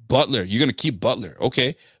 Butler. You're gonna keep Butler.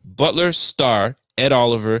 Okay. Butler, Starr, Ed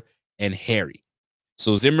Oliver, and Harry.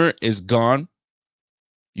 So Zimmer is gone.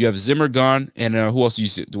 You have Zimmer gone, and who else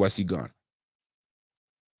do I see gone?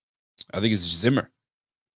 I think it's Zimmer.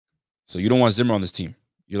 So you don't want Zimmer on this team.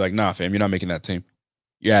 You're like, nah, fam, you're not making that team.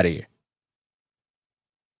 You're out of here.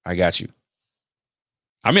 I got you.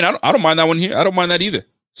 I mean, I don't mind that one here. I don't mind that either.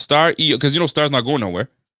 Starr, because Starr's not going nowhere.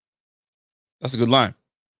 That's a good line.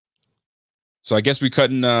 So I guess we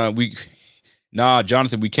cutting. Nah,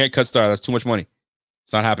 Jonathan, we can't cut Starr. That's too much money.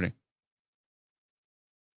 It's not happening.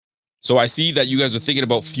 So I see that you guys are thinking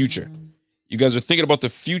about future. You guys are thinking about the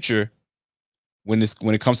future when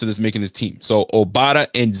it comes to making this team. So Obata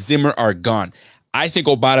and Zimmer are gone. I think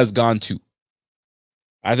Obata's gone too.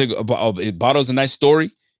 I think Obata's a nice story.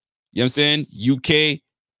 You know what I'm saying? UK. You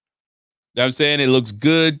know what I'm saying? It looks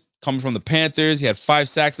good coming from the Panthers. He had 5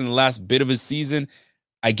 sacks in the last bit of his season.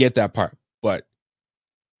 I get that part. But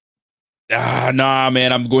nah,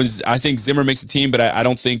 man. I think Zimmer makes a team, but I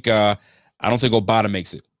don't think Obata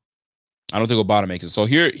makes it. So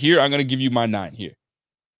here I'm gonna give you my 9 here.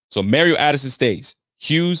 So Mario Addison stays.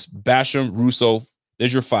 Hughes, Basham, Russo.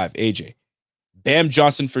 There's your 5. AJ. Bam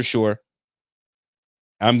Johnson for sure.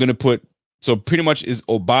 I'm going to put, so pretty much is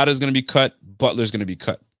Obata is going to be cut. Butler's going to be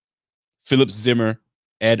cut. Phillips, Zimmer,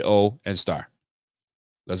 Ed O, and Star.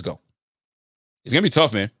 Let's go. It's going to be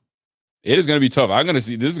tough, man. It is going to be tough. I'm going to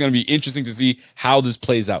see, this is going to be interesting to see how this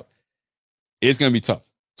plays out. It's going to be tough.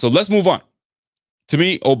 So let's move on. To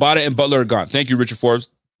me, Obata and Butler are gone. Thank you, Richard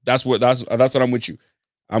Forbes. That's what I'm with you.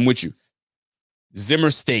 I'm with you.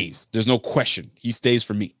 Zimmer stays. There's no question. He stays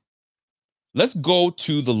for me. Let's go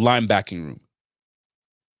to the linebacking room.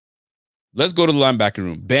 Let's go to the linebacking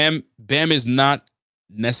room. Bam is not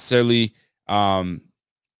necessarily,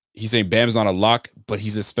 he's saying Bam's not a lock, but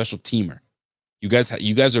he's a special teamer. You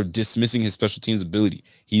guys are dismissing his special teams ability.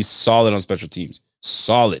 He's solid on special teams.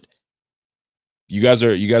 Solid. You guys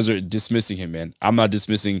are dismissing him, man. I'm not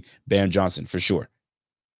dismissing Bam Johnson for sure.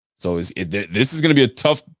 So this is going to be a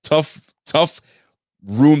tough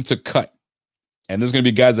room to cut. And there's going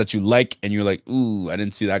to be guys that you like, and you're like, ooh, I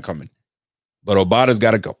didn't see that coming. But Obata's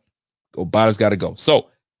got to go. Obata's got to go. So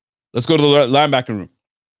let's go to the linebacking room.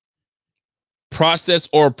 Process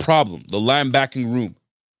or problem, the linebacking room.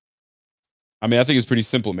 I mean, I think it's pretty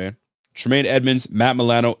simple, man. Tremaine Edmonds, Matt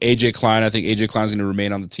Milano, AJ Klein. I think AJ Klein's going to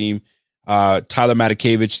remain on the team. Tyler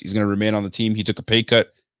Matakevich, he's going to remain on the team. He took a pay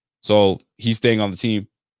cut, so he's staying on the team.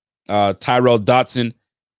 Tyrell Dotson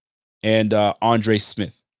and Andre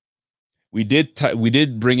Smith. We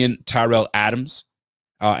did bring in Tyrell Adams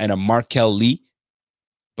and a Markel Lee,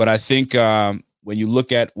 but I think when you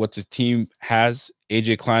look at what this team has,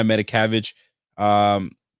 AJ Klein, Matakevich,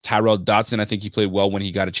 Tyrell Dotson, I think he played well when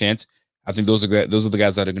he got a chance. I think those are the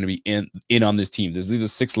guys that are going to be in on this team. These are the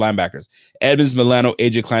 6 linebackers: Edmonds, Milano,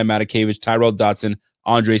 AJ Klein, Matakevich, Tyrell Dotson,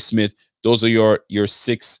 Andre Smith. Those are your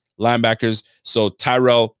 6 linebackers. So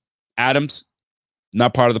Tyrell Adams,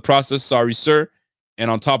 not part of the process. Sorry, sir.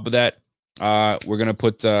 And on top of that, we're going to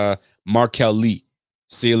put Markel Lee.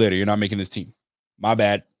 See you later. You're not making this team. My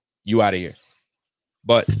bad. You out of here.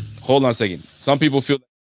 But hold on a second. Some people feel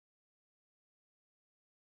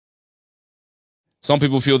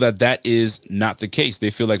that is not the case.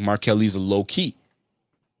 They feel like Markel Lee's a low-key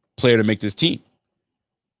player to make this team.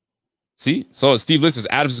 See? So Steve Liss says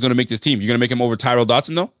Adams is going to make this team. You're going to make him over Tyrell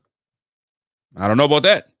Dotson, though? I don't know about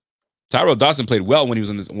that. Tyrell Dotson played well when he was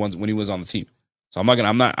on the team. So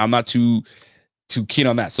I'm not too keen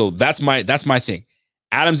on that. So that's my thing.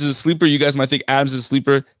 Adams is a sleeper. You guys might think Adams is a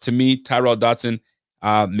sleeper. To me, Tyrell Dotson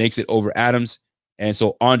makes it over Adams. And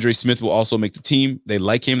so Andre Smith will also make the team. They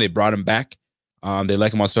like him. They brought him back. They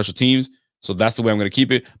like him on special teams. So that's the way I'm going to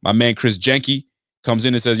keep it. My man Chris Jenke comes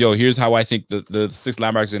in and says, yo, here's how I think the 6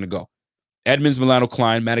 linebackers are going to go. Edmonds, Milano,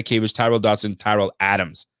 Klein, Matakevich, Tyrell Dotson, Tyrell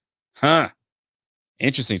Adams. Huh.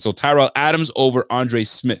 Interesting. So Tyrell Adams over Andre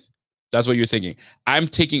Smith. That's what you're thinking. I'm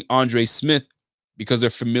taking Andre Smith because they're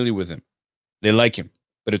familiar with him. They like him.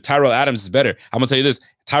 But if Tyrell Adams is better, I'm going to tell you this.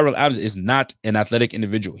 Tyrell Adams is not an athletic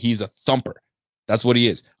individual. He's a thumper. That's what he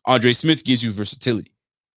is. Andre Smith gives you versatility.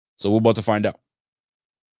 So we're about to find out.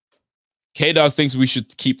 K-Dog thinks we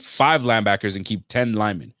should keep 5 linebackers and keep 10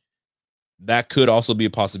 linemen. That could also be a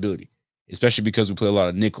possibility, especially because we play a lot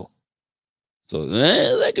of nickel. So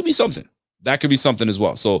that could be something. That could be something as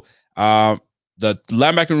well. So the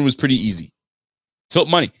linebacker room is pretty easy. Tilt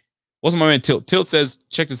money. What's my man Tilt? Tilt says,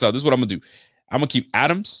 check this out. This is what I'm going to do. I'm going to keep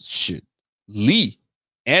Adams, Lee,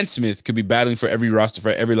 and Smith could be battling for every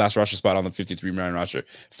last roster spot on the 53-man roster.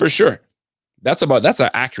 For sure. That's an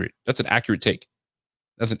accurate take.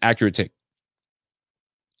 That's an accurate take.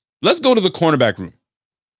 Let's go to the cornerback room.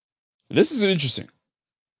 This is interesting.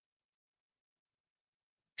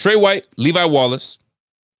 Trey White, Levi Wallace,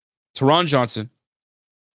 Teron Johnson,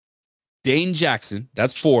 Dane Jackson.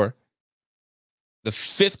 That's 4. The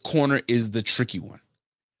 5th corner is the tricky one.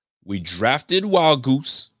 We drafted Wild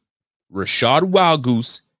Goose, Rashad Wild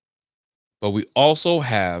Goose, but we also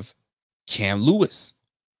have Cam Lewis,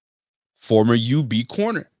 former UB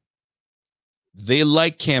corner. They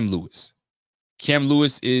like Cam Lewis. Cam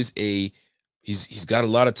Lewis is he's got a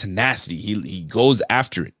lot of tenacity. He goes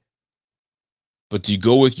after it. But do you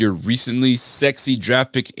go with your recently sexy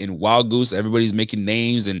draft pick in Wild Goose? Everybody's making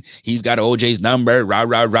names and he's got OJ's number,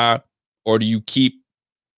 rah. Or do you keep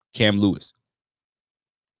Cam Lewis?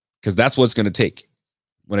 Because that's what it's going to take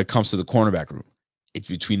when it comes to the cornerback room. It's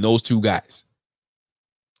between those 2 guys.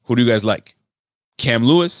 Who do you guys like? Cam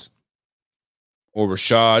Lewis or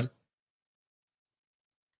Rashad?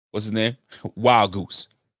 What's his name? Wild Goose.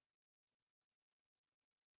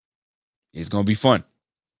 It's going to be fun.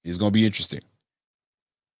 It's going to be interesting.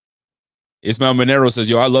 Ismael Monero says,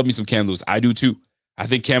 yo, I love me some Cam Lewis. I do too. I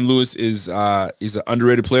think Cam Lewis is an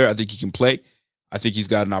underrated player. I think he can play. I think he's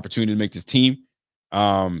got an opportunity to make this team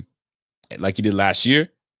like he did last year.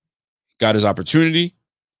 Got his opportunity.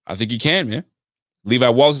 I think he can, man. Levi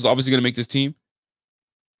Wallace is obviously going to make this team.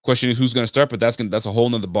 Question is who's going to start, but that's a whole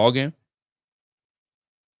nother ball game.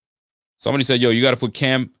 Somebody said, yo, you got to put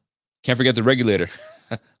Cam. Can't forget the regulator.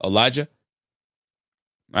 Elijah.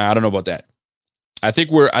 I don't know about that. I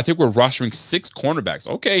think we're rostering 6 cornerbacks.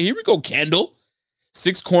 Okay, here we go, Kendall.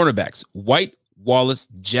 6 cornerbacks. White, Wallace,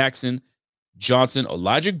 Jackson, Johnson,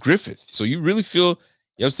 Elijah Griffith. So you really feel, you know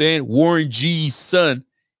what I'm saying, Warren G's son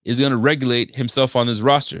is going to regulate himself on this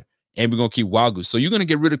roster. And we're going to keep Wild Goose. So you're going to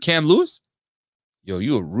get rid of Cam Lewis? Yo,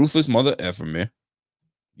 you a ruthless mother effer, man.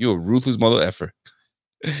 You a ruthless mother effer.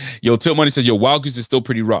 Yo, Tilt Money says, yo, Wild Goose is still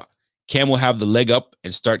pretty raw. Cam will have the leg up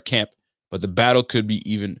and start camp, but the battle could be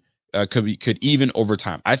even, could even over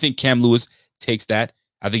time. I think Cam Lewis takes that.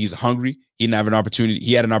 I think he's hungry. He didn't have an opportunity.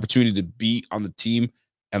 He had an opportunity to be on the team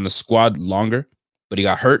and the squad longer, but he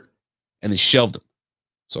got hurt and they shelved him.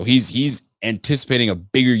 So he's anticipating a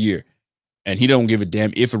bigger year, and he don't give a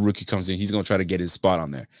damn if a rookie comes in. He's going to try to get his spot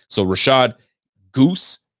on there. So Rashad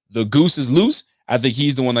Goose, the goose is loose. I think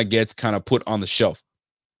he's the one that gets kind of put on the shelf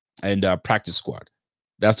and practice squad.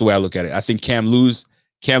 That's the way I look at it. I think Cam Lewis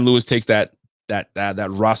takes that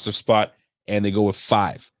roster spot, and they go with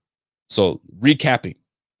 5. So recapping,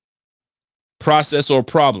 process or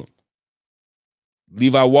problem.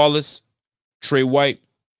 Levi Wallace, Trey White,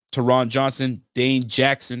 Teron Johnson, Dane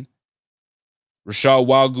Jackson. Rashad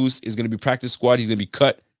Wild Goose is going to be practice squad. He's going to be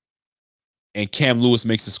cut. And Cam Lewis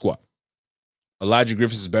makes the squad. Elijah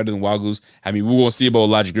Griffiths is better than Wild Goose. I mean, we won't see about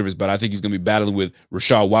Elijah Griffiths, but I think he's going to be battling with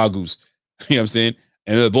Rashad Wild Goose. You know what I'm saying?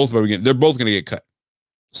 And they're both going to get cut.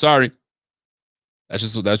 Sorry. That's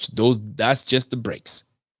just the breaks.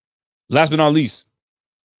 Last but not least,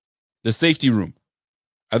 the safety room.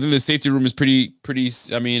 I think the safety room is pretty,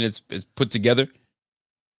 I mean, it's put together.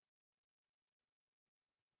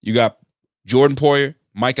 You got Jordan Poyer,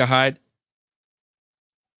 Micah Hyde.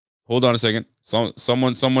 Hold on a second.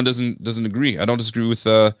 Someone doesn't agree. I don't disagree with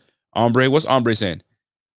Ombre. What's Ombre saying?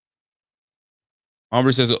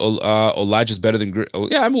 Ombre says Elijah's better than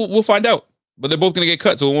yeah, we'll find out. But they're both gonna get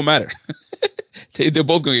cut, so it won't matter. They're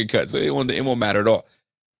both gonna get cut, so it won't matter at all.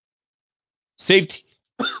 Safety.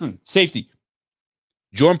 Safety.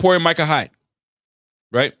 Jordan Poyer, Micah Hyde.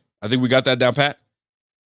 Right? I think we got that down pat.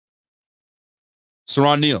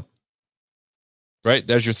 Saron Neal. Right?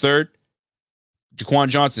 There's your 3rd. Jaquan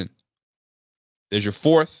Johnson. There's your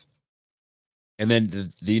 4th. And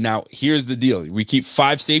then now here's the deal. We keep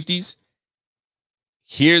 5 safeties.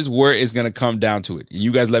 Here's where it's going to come down to it. And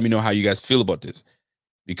you guys let me know how you guys feel about this.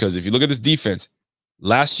 Because if you look at this defense,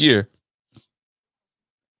 last year,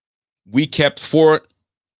 we kept 4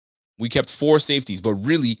 safeties, but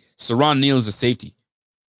really, Saron Neal is a safety.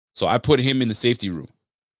 So I put him in the safety room.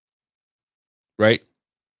 Right?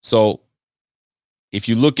 So if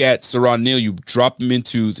you look at Saron Neal, you drop him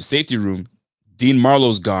into the safety room, Dean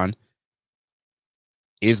Marlowe's gone.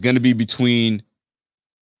 It's going to be between,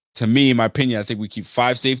 to me, in my opinion, I think we keep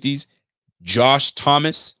 5 safeties, Josh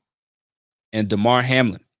Thomas and DeMar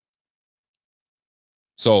Hamlin.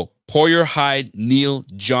 So Poyer, Hyde, Neal,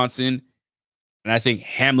 Johnson, and I think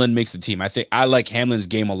Hamlin makes the team. I like Hamlin's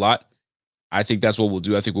game a lot. I think that's what we'll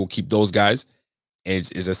do. I think we'll keep those guys.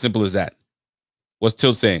 It's as simple as that. What's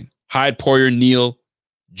Till saying? Hyde, Poyer, Neal,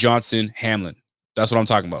 Johnson, Hamlin. That's what I'm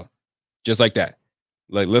talking about. Just like that.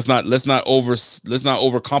 Like let's not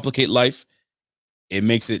overcomplicate life. It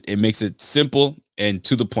makes it simple and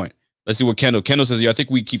to the point. Let's see what Kendall says here. I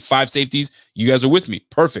think we keep 5 safeties. You guys are with me.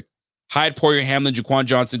 Perfect. Hyde, Poyer, Hamlin, Jaquan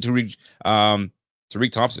Johnson,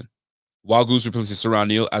 Tariq Thompson. Wild Goose replaces Saron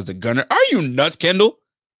Neal as the gunner. Are you nuts, Kendall?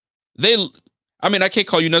 I can't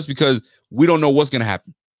call you nuts because we don't know what's going to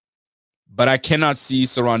happen. But I cannot see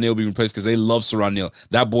Saron Neal being replaced because they love Saron Neal.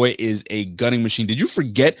 That boy is a gunning machine. Did you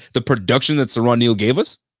forget the production that Saron Neal gave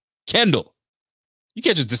us? Kendall, you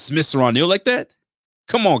can't just dismiss Saron Neal like that.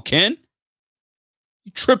 Come on, Ken.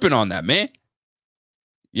 You tripping on that, man.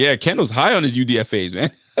 Yeah, Kendall's high on his UDFAs,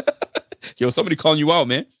 man. Yo, somebody calling you out,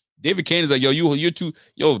 man. David Kane is like, yo, you're too,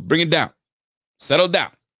 bring it down. Settle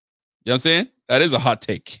down. You know what I'm saying? That is a hot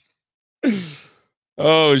take.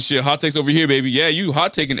 Oh, shit. Hot takes over here, baby. Yeah, you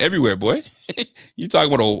hot taking everywhere, boy. You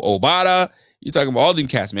talking about Obata. You talking about all them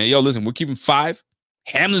cats, man. Yo, listen, we're keeping 5.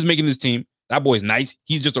 Hamlin's making this team. That boy's nice.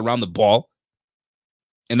 He's just around the ball.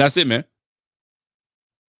 And that's it, man.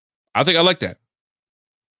 I think I like that.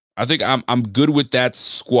 I think I'm good with that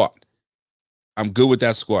squad. I'm good with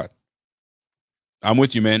that squad. I'm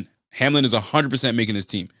with you, man. Hamlin is 100% making this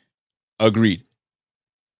team. Agreed.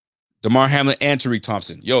 DeMar Hamlin and Tariq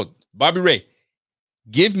Thompson. Yo, Bobby Ray,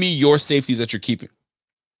 give me your safeties that you're keeping.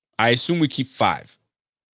 I assume we keep 5.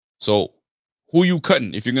 So who you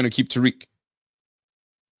cutting if you're going to keep Tariq?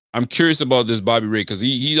 I'm curious about this Bobby Ray because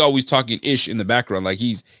he's always talking ish in the background, like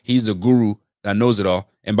he's the guru that knows it all.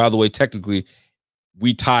 And by the way, technically,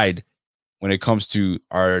 we tied when it comes to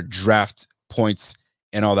our draft points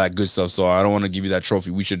and all that good stuff. So I don't want to give you that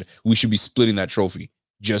trophy. We should be splitting that trophy,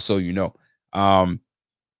 just so you know.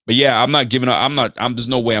 But yeah, I'm not giving up. There's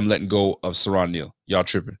no way I'm letting go of Saron Neal. Y'all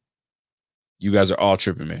tripping. You guys are all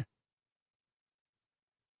tripping, man.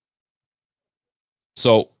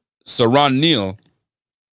 So Saron Neal,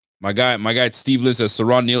 my guy Steve Lynn says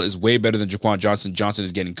Saron Neal is way better than Jaquan Johnson. Johnson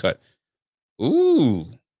is getting cut. Ooh,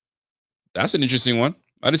 that's an interesting one.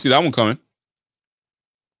 I didn't see that one coming.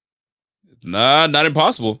 Nah, not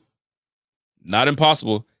impossible. Not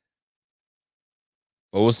impossible.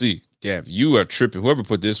 But we'll see. Damn, you are tripping. Whoever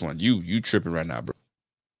put this one, you tripping right now, bro.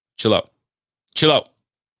 Chill out. Chill out.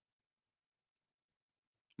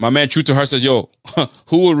 My man True to Heart says, yo,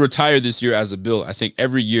 who will retire this year as a Bill? I think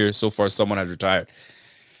every year so far someone has retired.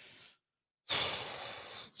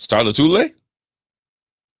 Star Latulle?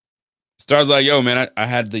 Star's like, yo, man, I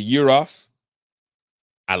had the year off.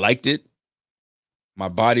 I liked it. My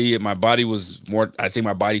body was more, I think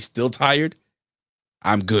my body's still tired.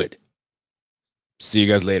 I'm good. See you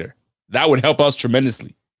guys later. That would help us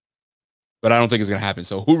tremendously. But I don't think it's going to happen.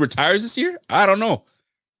 So who retires this year? I don't know.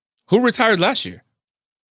 Who retired last year?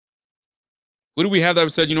 Who do we have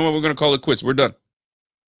that said, you know what, we're going to call it quits. We're done.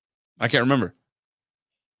 I can't remember.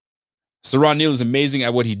 Saron Neal is amazing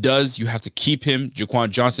at what he does. You have to keep him.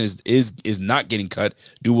 Jaquan Johnson is not getting cut.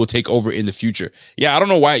 Dude will take over in the future. Yeah, I don't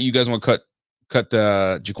know why you guys want to cut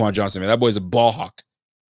Jaquan Johnson, man. That boy's a ball hawk.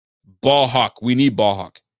 Ball hawk. We need ball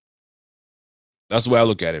hawk. That's the way I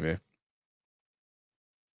look at it, man.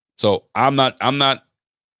 So I'm not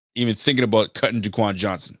even thinking about cutting Jaquan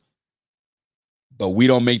Johnson. But we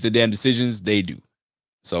don't make the damn decisions. They do.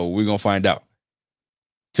 So we're going to find out.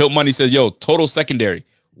 Tilt Money says, yo, total secondary.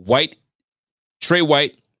 White, Trey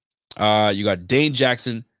White. You got Dane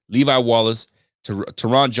Jackson, Levi Wallace,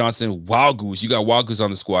 Teron Johnson, Wild Goose. You got Wild Goose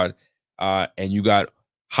on the squad. And you got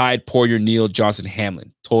Hyde, Poyer, Neal, Johnson,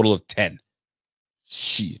 Hamlin. Total of 10.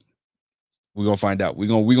 Shit. We're going to find out. We're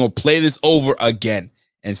going to play this over again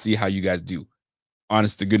and see how you guys do.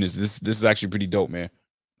 Honest to goodness, this is actually pretty dope, man.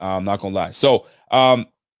 I'm not going to lie. So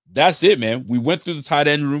that's it, man. We went through the tight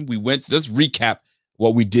end room. Let's recap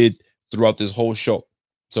what we did throughout this whole show.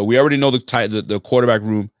 So we already know the quarterback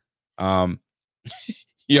room.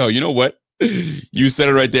 Yo, you know what? You said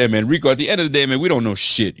it right there, man. Rico, at the end of the day, man, we don't know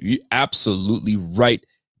shit. You absolutely right,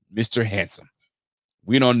 Mr. Handsome.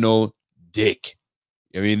 We don't know dick.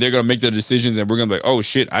 I mean, they're going to make their decisions and we're going to be like, oh,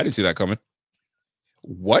 shit, I didn't see that coming.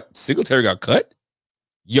 What? Singletary got cut?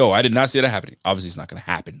 Yo, I did not see that happening. Obviously, it's not going to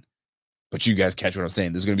happen. But you guys catch what I'm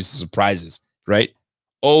saying. There's going to be some surprises, right?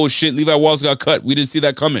 Oh, shit, Levi Wallace got cut. We didn't see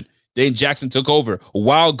that coming. Dane Jackson took over.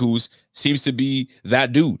 Wild Goose seems to be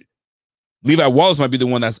that dude. Levi Wallace might be the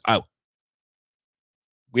one that's out.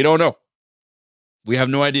 We don't know. We have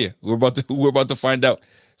no idea. We're about to find out.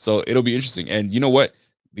 So it'll be interesting. And you know what?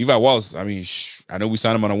 Levi Wallace, I mean, I know we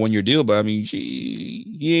signed him on a 1-year deal, but I mean,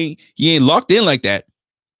 he ain't locked in like that.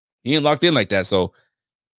 He ain't locked in like that. So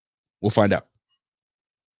we'll find out.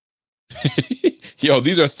 Yo,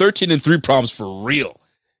 these are 13-3 problems for real.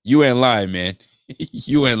 You ain't lying, man.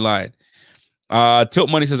 You ain't lying. Tilt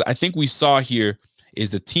Money says, I think we saw here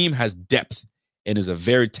is the team has depth and is a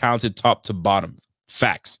very talented top to bottom.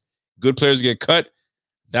 Facts. Good players get cut.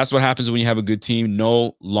 That's what happens when you have a good team.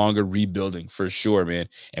 No longer rebuilding for sure, man.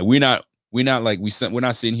 And we're not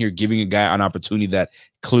sitting here giving a guy an opportunity that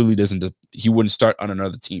clearly he wouldn't start on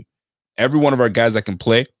another team. Every one of our guys that can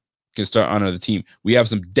play can start on another team. We have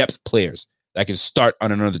some depth players that can start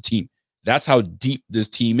on another team. That's how deep this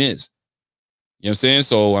team is. You know what I'm saying?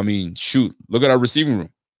 So, I mean, shoot, look at our receiving room.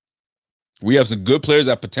 We have some good players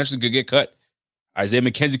that potentially could get cut. Isaiah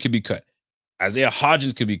McKenzie could be cut. Isaiah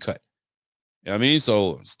Hodgins could be cut. You know what I mean?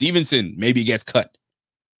 So Stevenson maybe gets cut.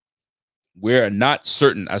 We're not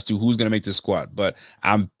certain as to who's going to make this squad, but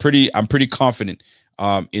I'm pretty confident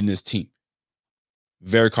in this team.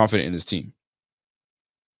 Very confident in this team.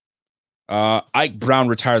 Ike Brown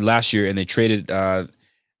retired last year and they traded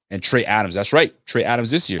and Trey Adams. That's right. Trey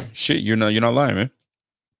Adams this year. Shit, you're not lying, man.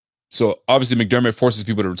 So obviously McDermott forces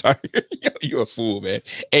people to retire. You're a fool, man.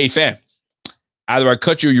 Hey, fam. Either I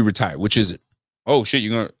cut you or you retire. Which is it? Oh shit,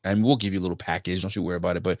 and we'll give you a little package. Don't you worry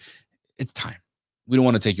about it. But it's time. We don't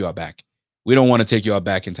want to take you out back. We don't want to take you out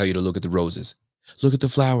back and tell you to look at the roses. Look at the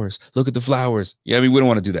flowers. Look at the flowers. Yeah, I mean, we don't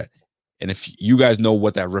want to do that. And if you guys know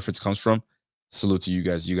what that reference comes from, salute to you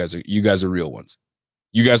guys. You guys are real ones.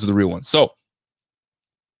 You guys are the real ones. So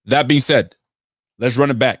that being said, let's run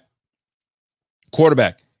it back.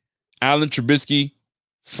 Quarterback, Allen Trubisky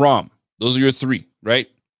Fromm. Those are your three, right?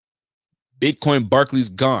 Bitcoin, Barkley's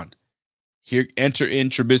gone. Here, enter in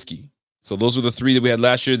Trubisky. So those were the three that we had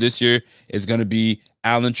last year. This year is going to be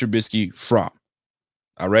Allen, Trubisky, Fromm.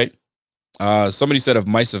 All right. Somebody said of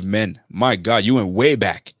Mice of Men. My God, you went way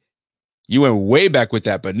back. You went way back with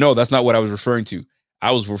that. But no, that's not what I was referring to.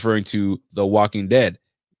 I was referring to The Walking Dead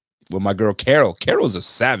with my girl Carol. Carol's a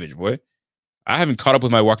savage, boy. I haven't caught up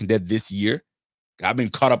with my Walking Dead this year. I've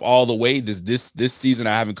been caught up all the way. This season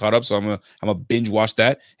I haven't caught up, so I'm gonna binge watch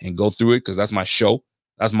that and go through it because that's my show.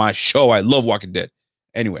 That's my show. I love Walking Dead.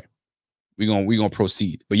 Anyway, we gonna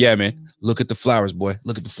proceed. But yeah, man, look at the flowers, boy.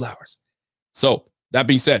 Look at the flowers. So that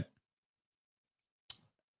being said,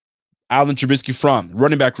 Allen, Trubisky, Fromm,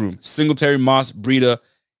 running back room, Singletary, Moss, Breida,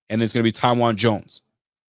 and it's gonna be Taiwan Jones.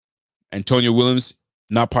 Antonio Williams,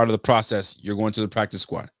 not part of the process. You're going to the practice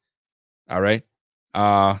squad. All right.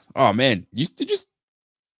 Oh man, you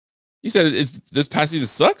said this past season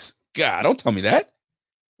sucks? God, don't tell me that.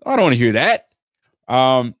 I don't want to hear that.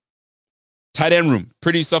 Tight end room,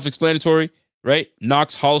 pretty self-explanatory, right?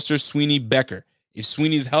 Knox, Hollister, Sweeney, Becker. If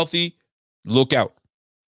Sweeney's healthy, look out.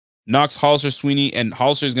 Knox, Hollister, Sweeney, and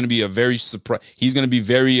Hollister is going to be a very surprise. He's going to be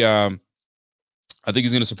very, I think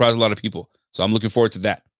he's going to surprise a lot of people. So I'm looking forward to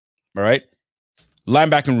that. All right.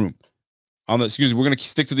 Linebacker room. We're going to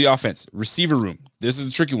stick to the offense. Receiver room. This is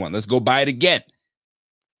a tricky one. Let's go by it again.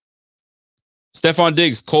 Stephon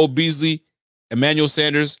Diggs, Cole Beasley, Emmanuel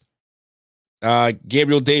Sanders,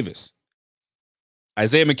 Gabriel Davis,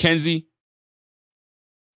 Isaiah McKenzie.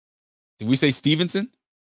 Did we say Stevenson?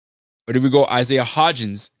 Or did we go Isaiah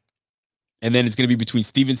Hodgins? And then it's going to be between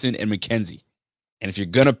Stevenson and McKenzie. And if you're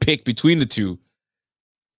going to pick between the two,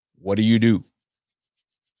 what do?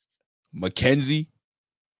 McKenzie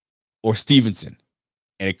or Stevenson?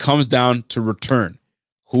 And it comes down to return.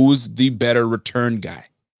 Who's the better return guy?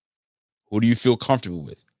 Who do you feel comfortable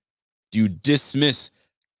with? Do you dismiss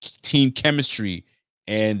team chemistry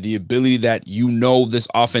and the ability that you know this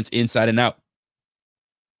offense inside and out?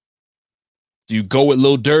 Do you go with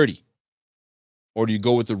Lil Dirty? Or do you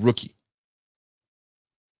go with the rookie?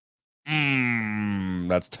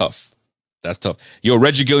 That's tough. That's tough. Yo,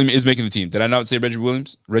 Reggie Gilliam is making the team. Did I not say Reggie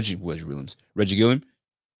Williams? Reggie Gilliam.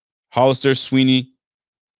 Hollister, Sweeney.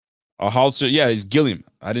 Hollister, yeah, it's Gilliam.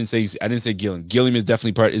 I didn't say Gilliam. Gilliam is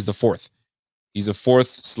definitely is the fourth. He's a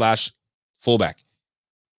fourth / fullback.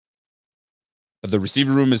 But the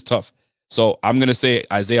receiver room is tough. So I'm going to say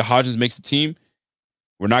Isaiah Hodgins makes the team.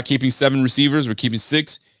 We're not keeping 7 receivers. We're keeping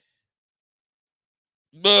 6.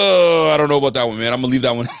 I don't know about that one, man. I'm going to leave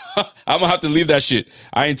that one. I'm going to have to leave that shit.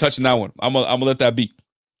 I ain't touching that one. I'm going to let that be.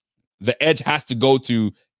 The edge has to go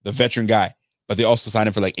to the veteran guy, but they also signed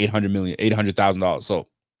him for like $800,000. So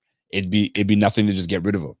it'd be nothing to just get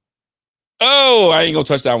rid of him. Oh, I ain't going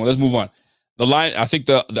to touch that one. Let's move on. The line, I think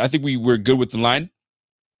we were good with the line,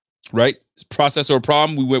 right? Process or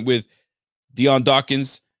problem. We went with Deion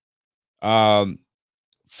Dawkins,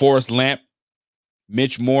 Forrest Lamp,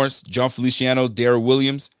 Mitch Morse, John Feliciano, Darrell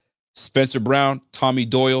Williams, Spencer Brown, Tommy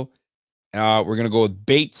Doyle. We're going to go with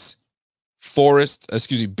Bates,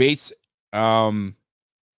 Bates,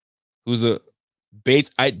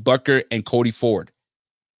 Bates, Ike Bucker, and Cody Ford.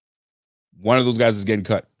 One of those guys is getting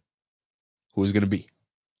cut. Who is going to be?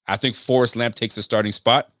 I think Forrest Lamp takes the starting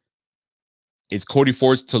spot. It's Cody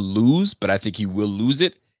Ford's to lose, but I think he will lose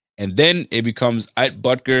it. And then it becomes Ike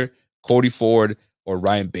Butker, Cody Ford, or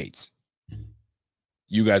Ryan Bates.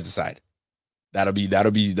 You guys decide. That'll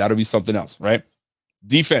be something else, right?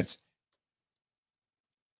 Defense.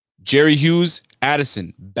 Jerry Hughes,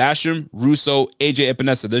 Addison, Basham, Russo, AJ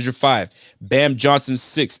Epinesa. There's your 5. Bam Johnson,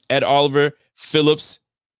 6. Ed Oliver, Phillips,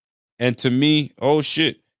 and to me, oh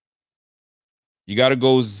shit, you got to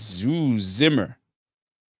go Zimmer,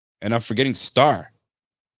 and I'm forgetting Star.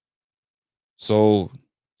 So,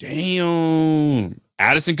 damn,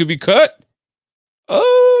 Addison could be cut.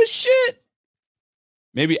 Oh shit.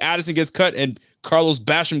 Maybe Addison gets cut and Carlos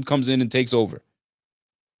Basham comes in and takes over.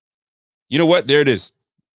 You know what? There it is.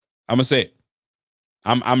 I'm going to say it.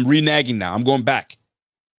 I'm renagging now. I'm going back.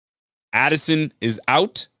 Addison is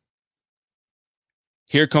out.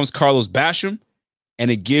 Here comes Carlos Basham,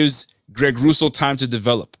 and it gives Greg Russo time to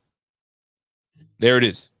develop. There it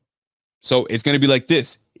is. So it's going to be like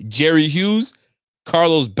this. Jerry Hughes,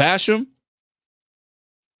 Carlos Basham,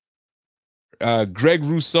 Greg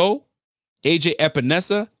Rousseau, AJ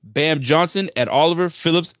Epinesa, Bam Johnson, Ed Oliver,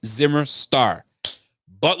 Phillips, Zimmer, Star,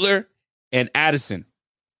 Butler, and Addison.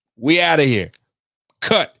 We out of here.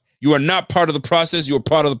 Cut. You are not part of the process. You are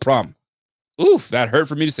part of the problem. Oof, that hurt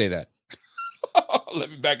for me to say that. Let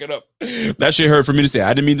me back it up. That shit hurt for me to say.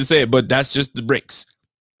 I didn't mean to say it, but that's just the breaks.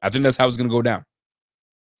 I think that's how it's going to go down.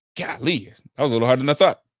 Golly, that was a little harder than I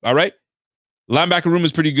thought. All right. Linebacker room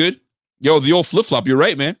is pretty good. Yo, the old flip-flop, you're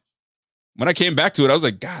right, man. When I came back to it, I was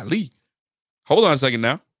like, golly, hold on a second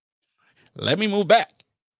now. Let me move back.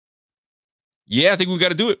 Yeah, I think we got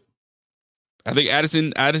to do it. I think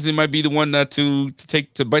Addison might be the one to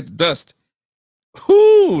bite the dust.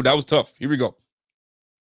 Whoo, that was tough. Here we go.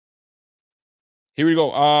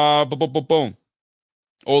 Boom.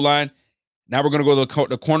 O-line. Now we're going to go to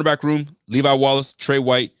the cornerback room. Levi Wallace, Trey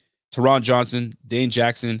White, Teron Johnson, Dane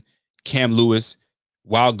Jackson, Cam Lewis.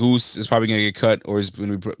 Wild Goose is probably going to get cut, or he's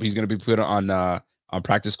going to be put on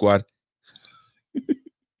practice squad.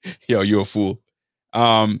 Yo, you're a fool.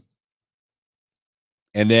 And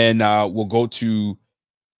then we'll go to,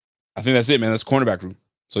 I think that's it, man. That's cornerback room.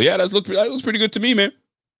 So yeah, that looks pretty good to me, man.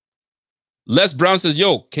 Les Brown says,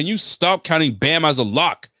 yo, can you stop counting Bam as a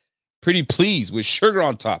lock? Pretty please, with sugar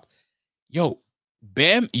on top. Yo,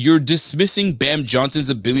 Bam, you're dismissing Bam Johnson's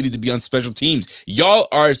ability to be on special teams. You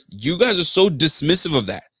guys are so dismissive of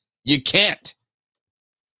that. You can't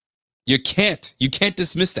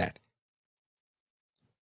dismiss that.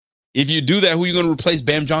 If you do that, who are you going to replace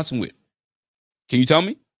Bam Johnson with? Can you tell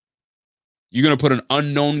me? You're going to put an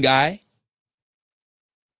unknown guy?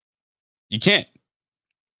 You can't.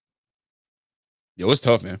 Yo, it's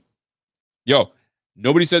tough, man. Yo,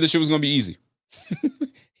 nobody said this shit was going to be easy.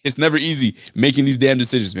 It's never easy making these damn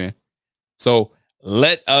decisions, man. So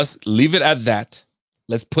let us leave it at that.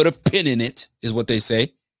 Let's put a pin in it, is what they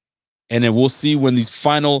say. And then we'll see when these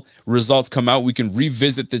final results come out. We can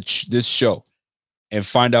revisit this show and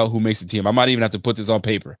find out who makes the team. I might even have to put this on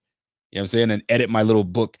paper. You know what I'm saying? And edit my little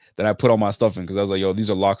book that I put all my stuff in, because I was like, yo, these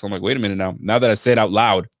are locks. I'm like, wait a minute now. Now that I say it out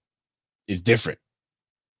loud, it's different.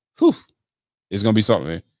 Whew. It's going to be something,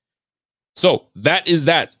 man. So that is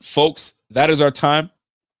that, folks. That is our time.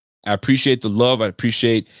 I appreciate the love. I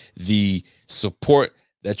appreciate the support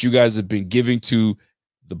that you guys have been giving to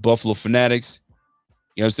the Buffalo Fanatics.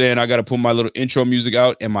 You know what I'm saying? I got to put my little intro music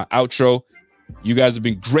out and my outro. You guys have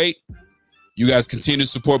been great. You guys continue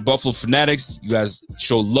to support Buffalo Fanatics. You guys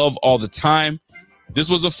show love all the time. This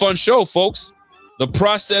was a fun show, folks. The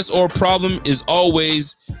process or problem is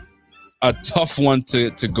always a tough one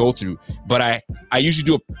to go through. But I usually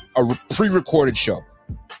do a pre-recorded show.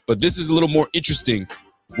 But this is a little more interesting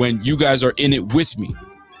when you guys are in it with me.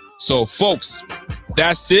 So, folks,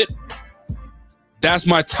 that's it. That's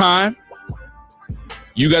my time.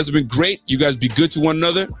 You guys have been great. You guys be good to one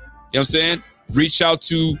another. You know what I'm saying? Reach out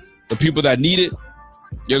to the people that need it. You know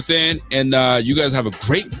what I'm saying? And you guys have a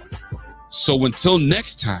great one. So until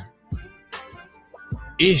next time,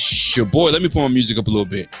 it's your boy. Let me put my music up a little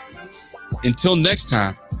bit. Until next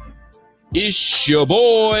time, it's your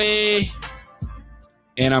boy.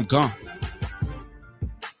 And I'm gone.